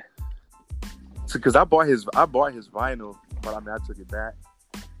 Yeah. So, because I bought his vinyl, but I mean I took it back,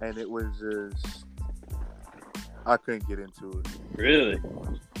 and it was just I couldn't get into it. Really?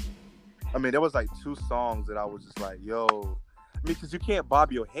 I mean, there was like 2 songs that I was just like, yo. I mean, because you can't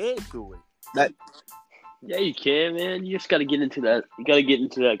bob your head to it. Yeah, you can, man. You just got to get into that. You got to get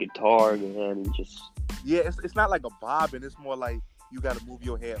into that guitar, man, and just. Yeah, it's not like a bobbing. It's more like you got to move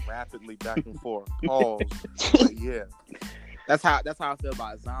your head rapidly back and forth. Pause. But yeah. That's how I feel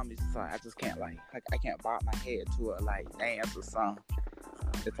about Zombies. It's like I just can't like I can't bob my head to it like dance or something.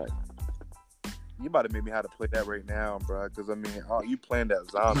 It's like you about to make me how to play that right now, bro. Because I mean, you playing that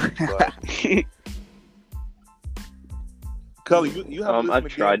Zombies, bro. Cully, you have I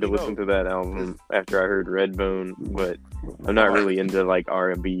tried to listen to that album after I heard Redbone, but I'm not really into like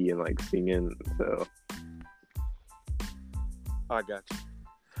R&B and like singing, so. I got you.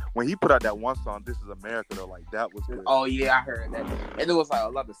 When he put out that one song, "This Is America," though, like that was good. Oh yeah, I heard that, and there was like a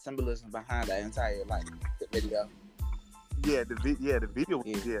lot of symbolism behind that entire like the video. Yeah, the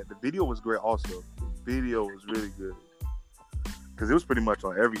video was great. Also, the video was really good because it was pretty much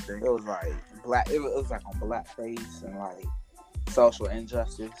on everything. It was like black. It was like on blackface and like social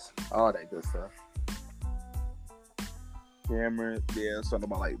injustice, all that good stuff. Cameron, yeah, something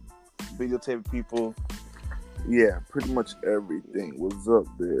about like videotaping people. Yeah, pretty much everything was up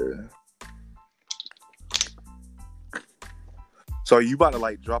there. So you about to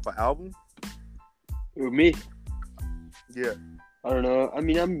like drop an album? With me? Yeah. I don't know. I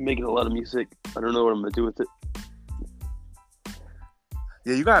mean, I'm making a lot of music. I don't know what I'm gonna do with it.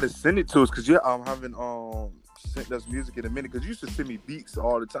 Yeah, you gotta send it to us because haven't sent us music in a minute because you used to send me beats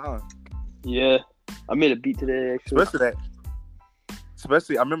all the time. Yeah, I made a beat today actually.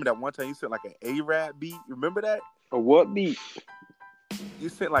 Especially, I remember that one time you sent like an A-Rap beat. You remember that? A what beat? You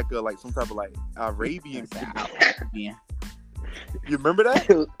sent like some type of like Arabian beat. Yeah. You remember that?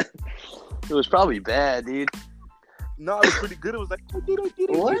 It was probably bad, dude. No, it was pretty good. It was like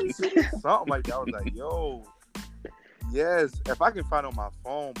what? Something like that. I was like, yo, yes. If I can find it on my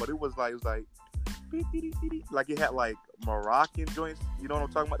phone, but it was like like it had like Moroccan joints. You know what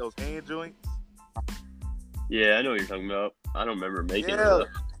I'm talking about? Those hand joints. Yeah, I know what you're talking about. I don't remember making it.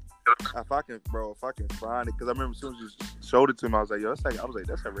 If I can find it, because I remember as soon as you showed it to me, I was like, yo,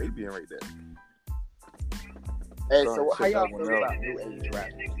 that's Arabian right there. Hey, so how y'all feel about new age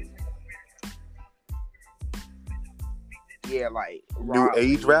rap? Yeah, like new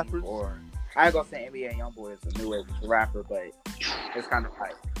age rappers, or I ain't gonna say NBA YoungBoy is a new age rapper, but it's kind of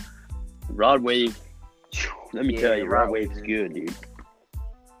like Rod Wave. Let me tell you, Rod Wave's good, dude.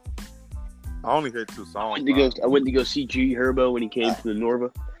 I only heard 2 songs. I went to go see G Herbo when he came to the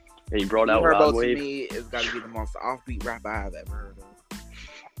Norva, and he brought out Rod Wave. To me is got to be the most offbeat rapper I've ever heard of.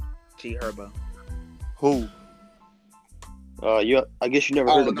 G Herbo. Who? I guess you never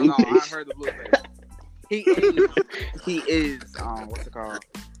heard of Blueface. No, I heard the Blueface. He is what's it called?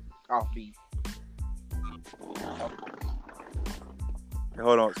 Offbeat.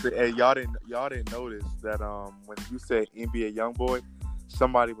 Hold on. So, hey, y'all didn't notice that when you said NBA YoungBoy,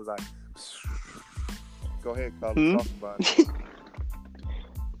 somebody was like, "Go ahead, Colin, talk about it."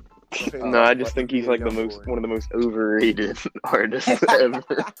 No, I just think he's like one of the most overrated artists ever.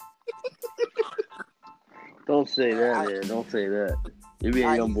 Don't say that, man. Don't say that.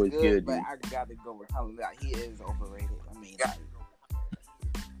 NBA YoungBoy's good, but dude. I gotta go with Colin. Like, he is overrated. I mean, like,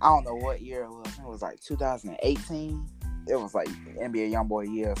 I don't know what year it was. I think it was like 2018. It was like NBA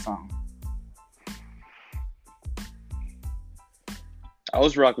YoungBoy year or something. I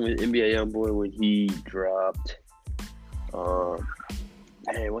was rocking with NBA YoungBoy when he dropped.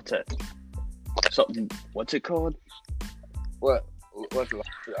 Hey, what's that? Something. What's it called? What's it?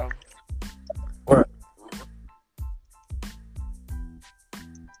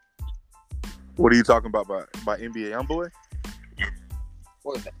 What are you talking about by NBA YoungBoy?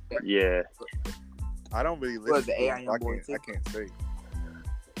 What was that? Yeah. I don't really listen. What was the to AI him. YoungBoy? I can't say.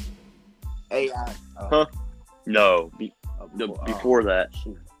 AI. Huh? No. Before that.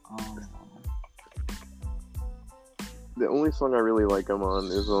 The only song I really like him on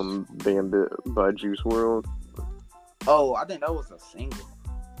is Bandit by Juice WRLD. Oh, I think that was a single.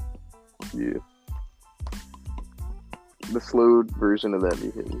 Yeah. The slowed version of that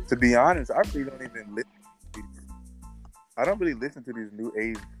be hitting. To be honest, I really don't even listen to these. I don't really listen to these new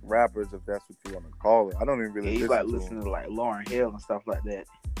age rappers, if that's what you want to call it. I don't even really you listen like to listening them. to like Lauryn Hill and stuff like that.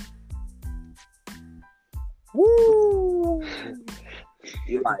 Woo!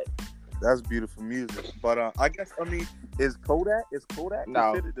 You like That's beautiful music. But I guess is Kodak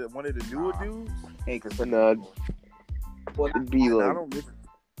No. considered one of the newer dudes? It'd be like I don't listen.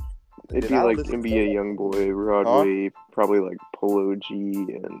 It'd be like NBA YoungBoy, Broadway, probably like Polo G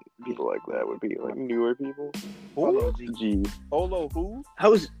and people like that would be like newer people. Polo G. Polo who?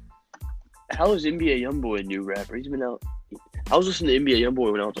 How is NBA YoungBoy a new rapper? He's been out. I was listening to NBA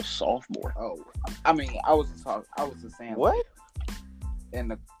YoungBoy when I was a sophomore. Oh, I mean, I was just saying What? like, in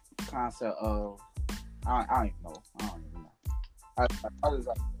the concept of I don't even know. I was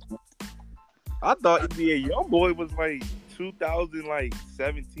like, I thought NBA YoungBoy was like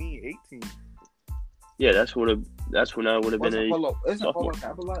 2017, 18. Yeah, that's when I would have been a Polo? Isn't sophomore. Polo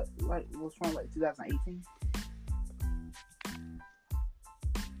Capital like was from like 2018?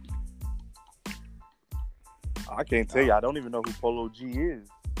 I can't tell you. I don't even know who Polo G is.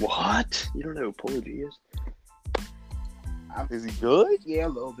 What? You don't know who Polo G is? Is he good? Yeah, a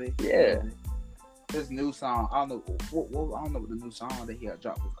little bit. Yeah. This new song, I don't know what the new song that he had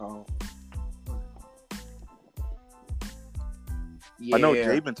dropped was called. Yeah, I know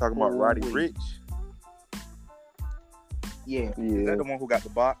Jay been talking about Roddy Ricch. Yeah. Is that the one who got the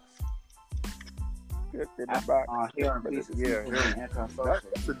box? Yeah, the box. Here in Pieces. Yeah.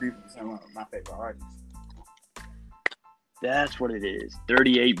 That's a deep. one of my favorite artists. That's what it is.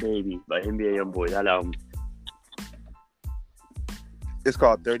 38 Baby by NBA YoungBoy. That album. It's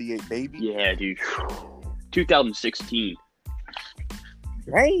called 38 Baby. Yeah, dude. 2016.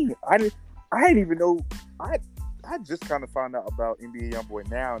 Dang, I didn't even know. I just kind of found out about NBA YoungBoy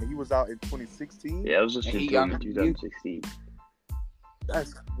now, and he was out in 2016. Yeah, I was listening to him in 2016.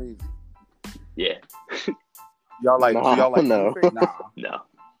 That's crazy. Yeah. Y'all like? No, do y'all like? no. No.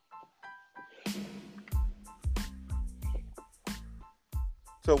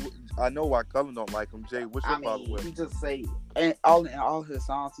 So I know why Cullen don't like him. Jay, what's your problem with? He just say in all his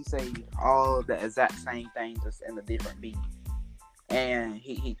songs, he say all the exact same thing, just in a different beat, and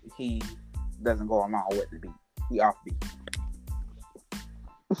he doesn't go along with the beat. He off beat.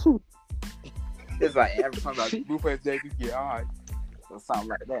 It's like every time like Blueface Jay, yeah, all right, or something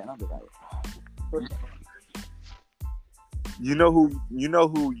like that. And I'm just like, You know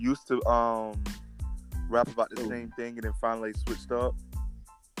who used to rap about the same thing and then finally switched up?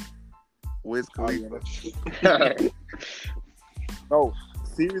 Wiz Khalifa. No,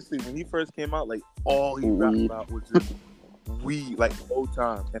 seriously, when he first came out, like all he rapped about was just weed, like the whole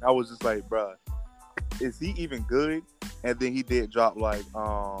time, and I was just like, bruh, is he even good? And then he did drop like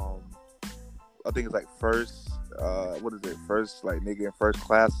I think it's like first like nigga in first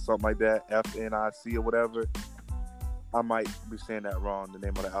class or something like that, FNIC or whatever. I might be saying that wrong, the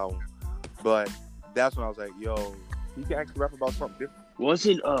name of the album, but that's when I was like, yo, he can actually rap about something different.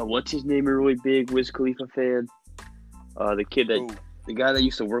 Wasn't what's his name a really big Wiz Khalifa fan? The guy that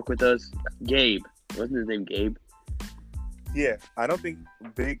used to work with us, Gabe. Wasn't his name Gabe? Yeah, I don't think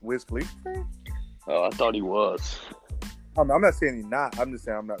big Wiz Khalifa fan. Oh, I thought he was. I'm not saying he's not. I'm just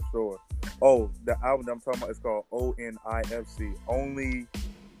saying I'm not sure. Oh, the album that I'm talking about is called ONIFC. Only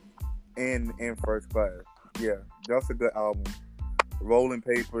in First Class. Yeah, that's a good album. Rolling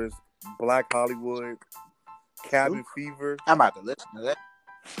Papers, Black Hollywood, Cabin Fever. I'm about to listen to that.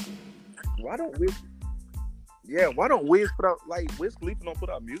 Why don't Wiz? Yeah, why don't Wiz put out Wiz Khalifa don't put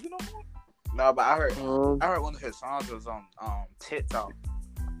out music no more? No, but I heard one of his songs was on TikTok.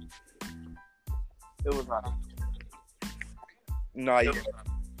 It was like Yeah.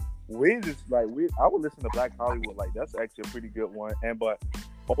 Wiz is Wiz. I would listen to Black Hollywood. That's actually a pretty good one. But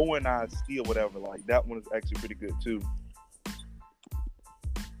O&I Steel, whatever, that one is actually pretty good too.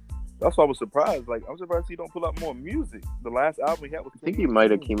 That's why I was surprised. I'm surprised he don't pull out more music. The last album he had was. I think he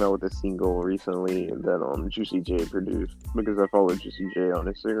might have came out with a single recently that Juicy J produced, because I follow Juicy J on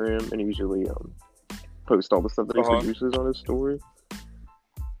Instagram and he usually posts all the stuff that he produces on his story.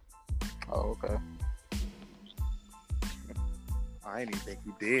 Oh, okay. I didn't even think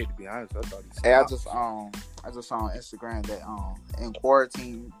he did, to be honest. I thought he stopped. Hey, I just saw on Instagram that in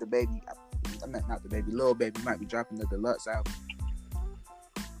quarantine the baby, not the baby, Lil Baby might be dropping the deluxe album.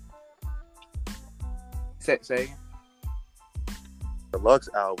 Say Deluxe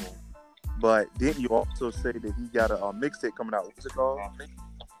album. But didn't you also say that he got a mixtape coming out? What's it called?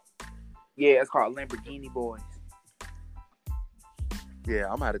 Yeah, it's called Lamborghini Boys. Yeah,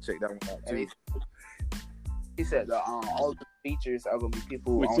 I'm gonna have to check that one out too. He said the all the features are gonna be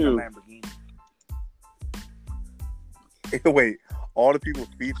people who own a Lamborghini. Wait, all the people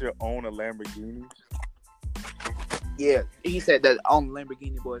featured own a Lamborghini? Yeah, he said that on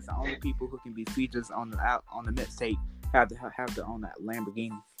Lamborghini Boys, the only people who can be features on the mixtape have to own that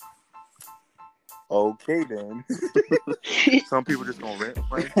Lamborghini. Okay then. Some people just gonna rent.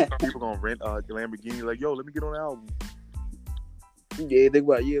 People gonna rent a Lamborghini. Yo, let me get on the album. Yeah, think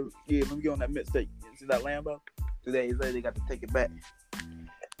about let me get on that mixtape. See that Lambo? Today they got to take it back.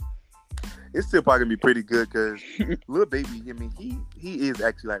 It's still probably gonna be pretty good because Lil Baby, I mean, he is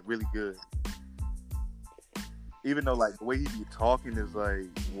actually really good. Even though the way he be talking is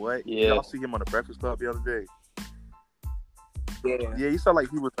what? Yeah. Y'all see him on the Breakfast Club the other day? Yeah. Yeah, he sounded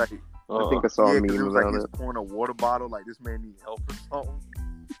like he was I think I saw a meme it was about he's it. pouring a water bottle this man need help or something.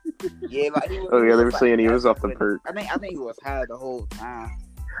 Yeah, he was, they were saying he was off the perk. I think he was high the whole time.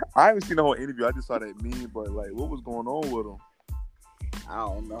 I haven't seen the whole interview. I just saw that meme, but what was going on with him? I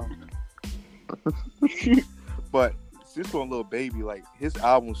don't know. But since on Lil Baby, his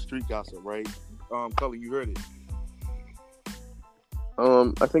album Street Gossip, right? Cullen, you heard it?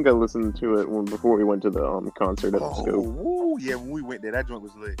 I think I listened to it before we went to the concert at the Scope. Ooh, yeah, when we went there, that joint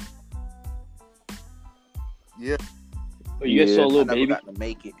was lit. Yeah. Oh, you guys saw Lil I never Baby? got to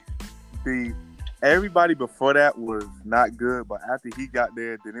make it. See, everybody before that was not good, but after he got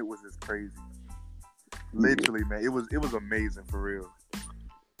there, then it was just crazy. Literally, man, it was amazing for real.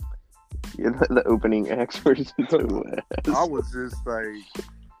 Yeah, the opening acts were just so ass. I was just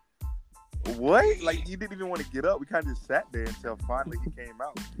what? You didn't even want to get up. We kind of just sat there until finally he came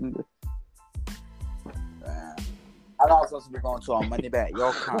out. I was supposed to be going to a Moneybagg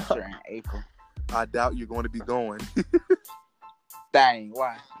Yo concert in April. I doubt you're going to be going. Dang,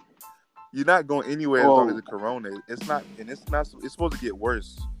 why? You're not going anywhere as long as the corona. It's not. It's supposed to get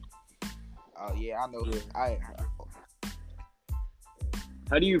worse. Oh yeah, I know.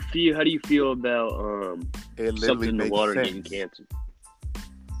 How do you feel about something in the water getting canceled?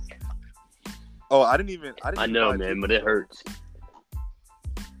 Oh, I didn't I know, man, but it hurts.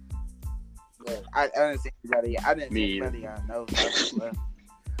 Yeah, I didn't see anybody. I know.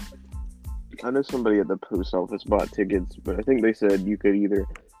 I know somebody at the post office bought tickets, but I think they said you could either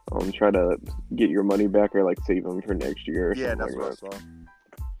try to get your money back or save them for next year. Or yeah, that's what I saw.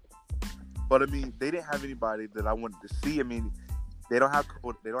 But I mean, they didn't have anybody that I wanted to see. I mean, they don't have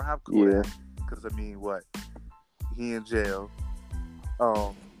Kodak. Yeah. Because I mean, what? He in jail.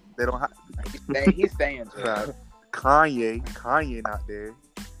 They don't have. He's staying in jail. Kanye not there.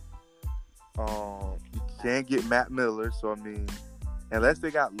 You can't get Matt Miller. So I mean, unless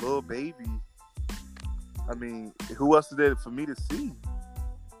they got Lil Baby, I mean, who else is there for me to see?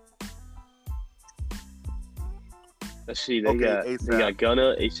 Let's see. They got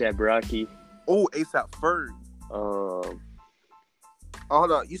Gunna, A$AP Rocky. Oh, A$AP Ferg.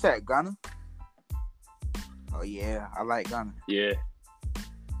 Hold on. You said Gunna? Oh yeah, I like Gunna. Yeah.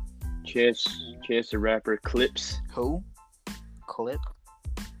 Chance the Rapper. Clips. Who? Clips.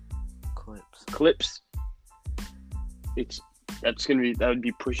 That would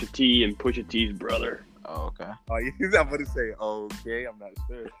be Pusha T and Pusha T's brother. Oh, okay. Oh, you're not going to say okay. I'm not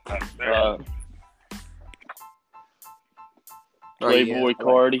sure. Playboy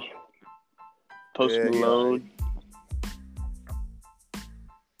Cardi. Post Malone.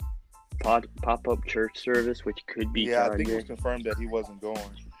 Pop-up church service, which could be Yeah, Kanye. I think it was confirmed that he wasn't going.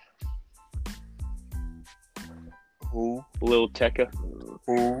 Who? Lil Tecca.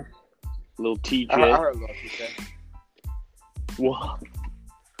 Who? Lil TJ. I heard Lil TJ. What?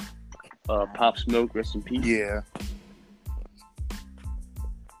 Pop Smoke, rest in peace. Yeah.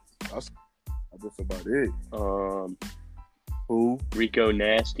 That's about it. Who? Rico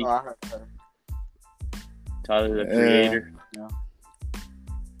Nasty. Oh, I heard her. Tyler the Creator. Yeah.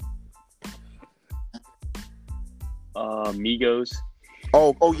 Migos.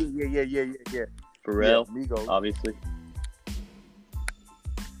 Oh, yeah. Pharrell. Yeah, Migos. Obviously.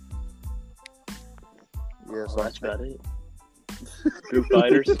 Yeah, so That's about it. Foo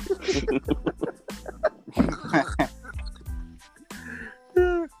Fighters.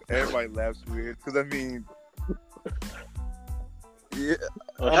 Everybody laughs weird because I mean, yeah,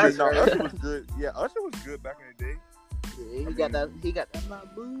 Usher. Usher was good. Yeah, Usher was good back in the day. Yeah, he got that my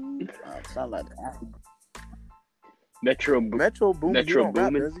boo. Sound like that. Metro Metro Boomin. Metro He don't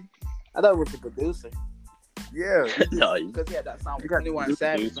rap, Boomin. does he? I thought it was the producer. Yeah. No, Because he had that song with got 21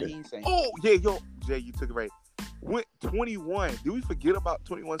 Savage and he ain't saying. Oh yeah, yo, Jay, you took it right. Went 21. Did we forget about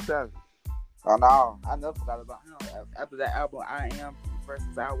 21 Savage? Oh no, I never forgot about him. After that album, I Am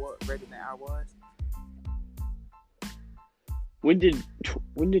versus I Was, Greater Than I Was. when did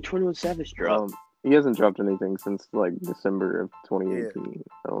 21 Savage drop? He hasn't dropped anything since like December of 2018.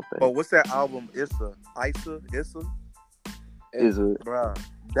 I don't think. But what's that album? Issa. Is it? Bruh,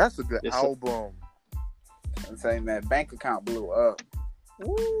 that's a good Issa. album. I'm saying, man, bank account blew up.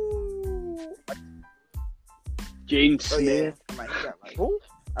 Woo. Jaden Oh yeah, Smith. I'm like, he got like, Who?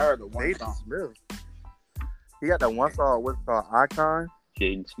 I heard the one Jaden song. Smith. He got that one song. What's it called? Icon.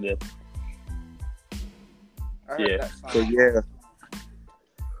 Jaden Smith. I heard Yeah. that song. So yeah.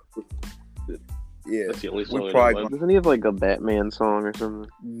 Yeah. That's the only song I know probably of. Doesn't he have like a Batman song or something?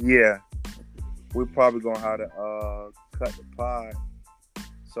 Yeah. We're probably gonna have to cut the pod.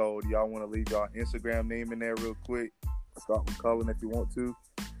 So do y'all want to leave y'all Instagram name in there real quick? Start with Cullen if you want to.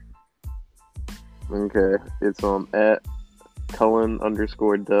 Okay, it's at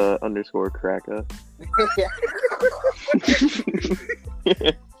Cullen_the_cracker.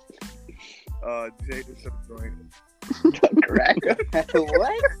 Jay the Ship Joint. Cracker.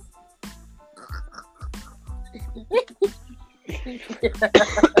 What?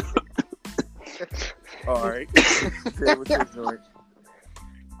 All right. Jay with your joint.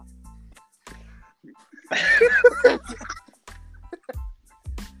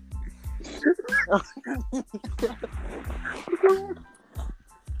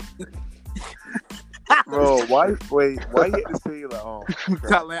 Bro, why you had to say like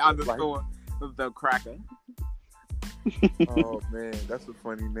Talent underscore the cracker. oh man, that's a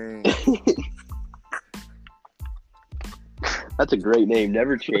funny name. That's a great name.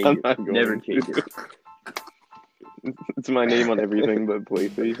 Never change I'm it. not going Never to. change it. It's my name on everything but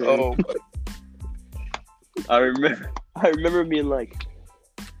PlayStation. Oh, I remember being like,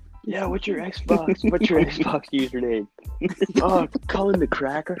 yeah, what's your Xbox? What's your Xbox username? Oh, Cullen the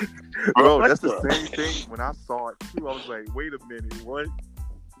Cracker. bro, What that's the the- same thing. When I saw it too, I was like, wait a minute, what?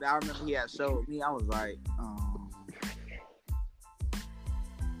 I remember he had showed me. I was like,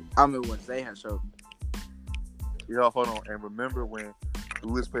 I remember when Zay had showed me. Yo, hold on. And remember when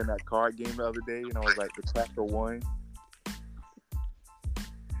we was playing that card game the other day, and I was like, the Cracker won.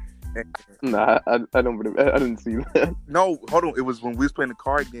 And, Nah, I don't believe. I didn't see that. no, hold on. It was when we was playing the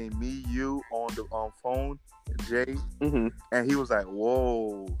card game. Me, you on the phone, Jay, Mm-hmm. and he was like,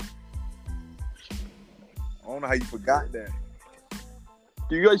 "Whoa." I don't know how you forgot that.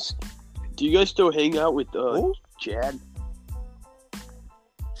 Do you guys still hang out with Who? Chad?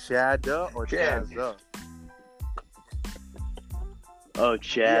 Shadda or Chad. Chazza? Oh, Yeah,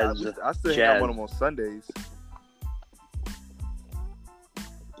 Chaz. I still hang out Chaz. with him on Sundays.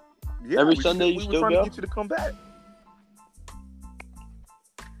 Yeah, Every we Sunday you we still were trying go? to get you to come back.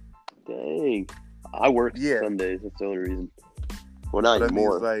 Dang. I work Yeah. Sundays. That's the only reason. Well, not But I mean,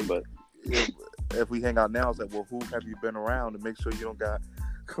 anymore, it's like- but If we hang out now, it's like, well, who have you been around to make sure you don't got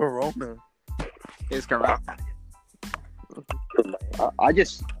Corona? It's correct. I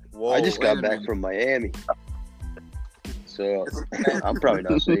just Whoa, I just wait got a back minute. from Miami, so I'm probably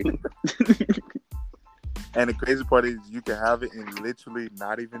not safe. And the crazy part is you can have it and literally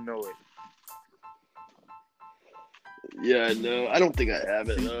not even know it. Yeah, no, I don't think I have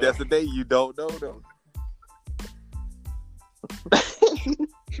it. See, that's the day you don't know though.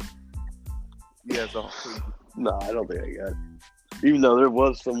 Yeah, so No, I don't think I got it. Even though there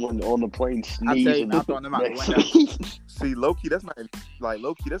was someone on the plane I'll tell you, sneezing. I'm throwing them out the next window. to me. see, low-key, that's not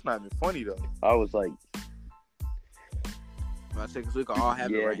even funny though. I was like, I said, because we can all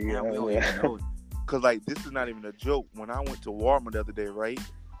have it Yeah, right now. We don't yeah. even know it. Cause like this is not even a joke. When I went to Walmart the other day, right?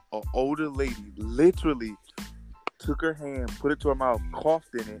 An older lady literally took her hand, put it to her mouth,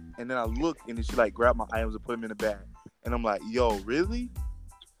 coughed in it, and then I looked, and then she like grabbed my items and put them in the bag. And I'm like, yo, really?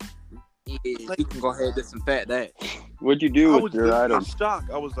 Yeah, you can go ahead and disinfect that. What'd you do I with was your literally items?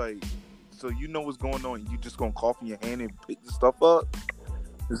 shocked. I was like, so you know what's going on? You just gonna cough in your hand and pick the stuff up?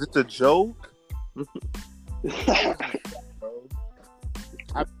 Is it a joke?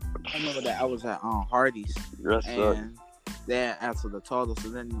 I remember that I was at Hardee's That sucks. and they had asked for the total, so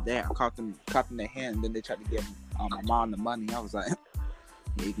then they had caught in their hand, and then they tried to give my mom the money. I was like,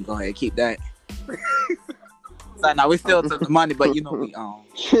 yeah, you can go ahead and keep that. So now we still took the money, but you know we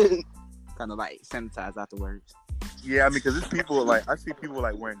kind of like sanitize afterwards. Yeah, I mean, because it's people like I see people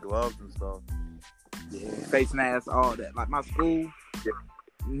like wearing gloves and stuff. Yeah, face masks, all that. Like my school,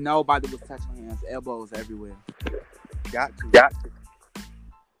 nobody was touching hands, elbows everywhere. Got to.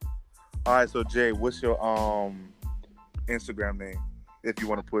 All right, so Jay, what's your Instagram name, if you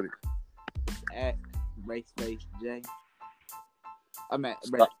want to put it? It's at RaceBaseJ. I'm at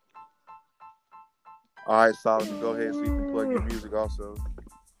All right, Solomon, go ahead so you can plug your music also.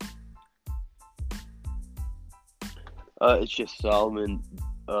 It's just Solomon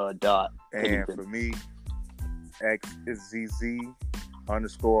dot. And Pennington. for me, X is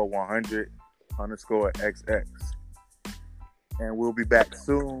ZZ_100_XX. And we'll be back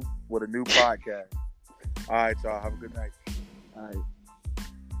soon with a new podcast. All right, y'all. Have a good night. all right.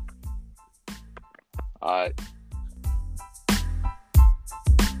 All right.